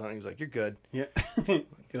of gauze on it. He's like, "You're good." Yeah. It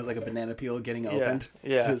was like a banana peel getting opened.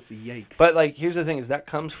 Yeah. Just yikes. But like, here's the thing: is that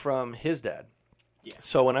comes from his dad. Yeah.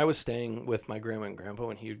 So when I was staying with my grandma and grandpa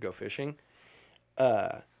when he would go fishing,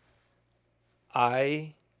 I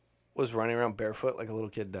was running around barefoot like a little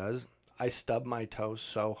kid does. I stubbed my toe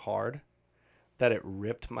so hard that it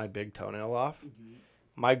ripped my big toenail off.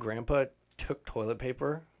 My grandpa took toilet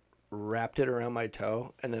paper, wrapped it around my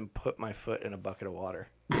toe, and then put my foot in a bucket of water.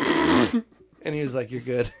 And he was like, "You're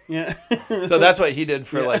good." Yeah. So that's what he did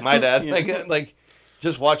for like my dad. Yeah. Like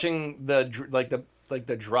just watching the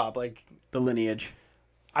drop. Like The lineage.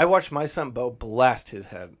 I watched my son Bo blast his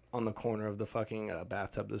head on the corner of the fucking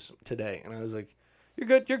bathtub today, and I was like, "You're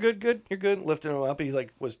good. You're good. You're good." Lifting him up, he's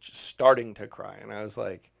like was just starting to cry, and I was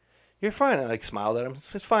like, "You're fine." I like smiled at him.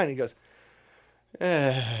 It's fine. He goes,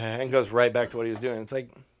 and goes right back to what he was doing. It's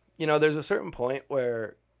like, there's a certain point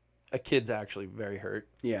where a kid's actually very hurt.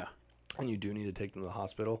 Yeah. And you do need to take them to the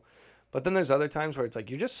hospital. But then there's other times where it's like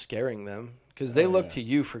you're just scaring them because they look to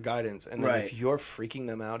you for guidance. And then if you're freaking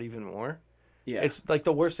them out even more, it's like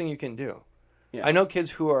the worst thing you can do. Yeah. I know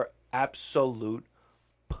kids who are absolute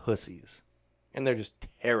pussies. And they're just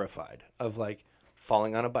terrified of like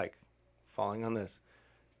falling on a bike, falling on this,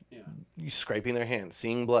 scraping their hands,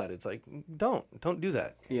 seeing blood. It's like, don't do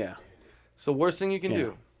that. Yeah. It's the worst thing you can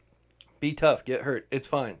do. Be tough, get hurt. It's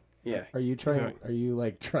fine. Yeah. Are you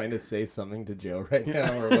trying to say something to Joe right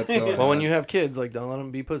now, or what's going on? Well, when you have kids, like, don't let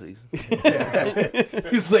them be pussies.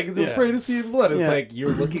 He's like, they're afraid of seeing blood. It's like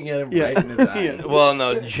you're looking at him right in his eyes. Well,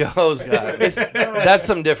 no, Joe's got it. That's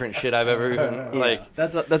some different shit I've ever even like.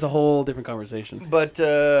 That's a whole different conversation. But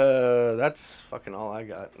that's fucking all I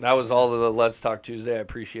got. That was all of the Let's Talk Tuesday. I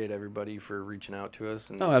appreciate everybody for reaching out to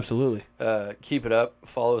us. And, absolutely. Keep it up.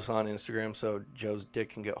 Follow us on Instagram so Joe's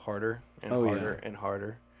dick can get harder and harder and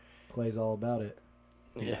harder. Clay's all about it.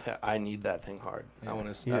 Yeah, I need that thing hard. Yeah. I want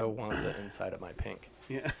the inside of my pink.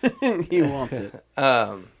 Yeah, he wants it.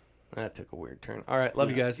 That took a weird turn. All right, love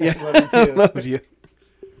you guys. Yeah, love you too. Love you.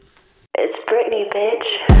 It's Brittany,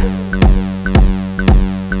 bitch.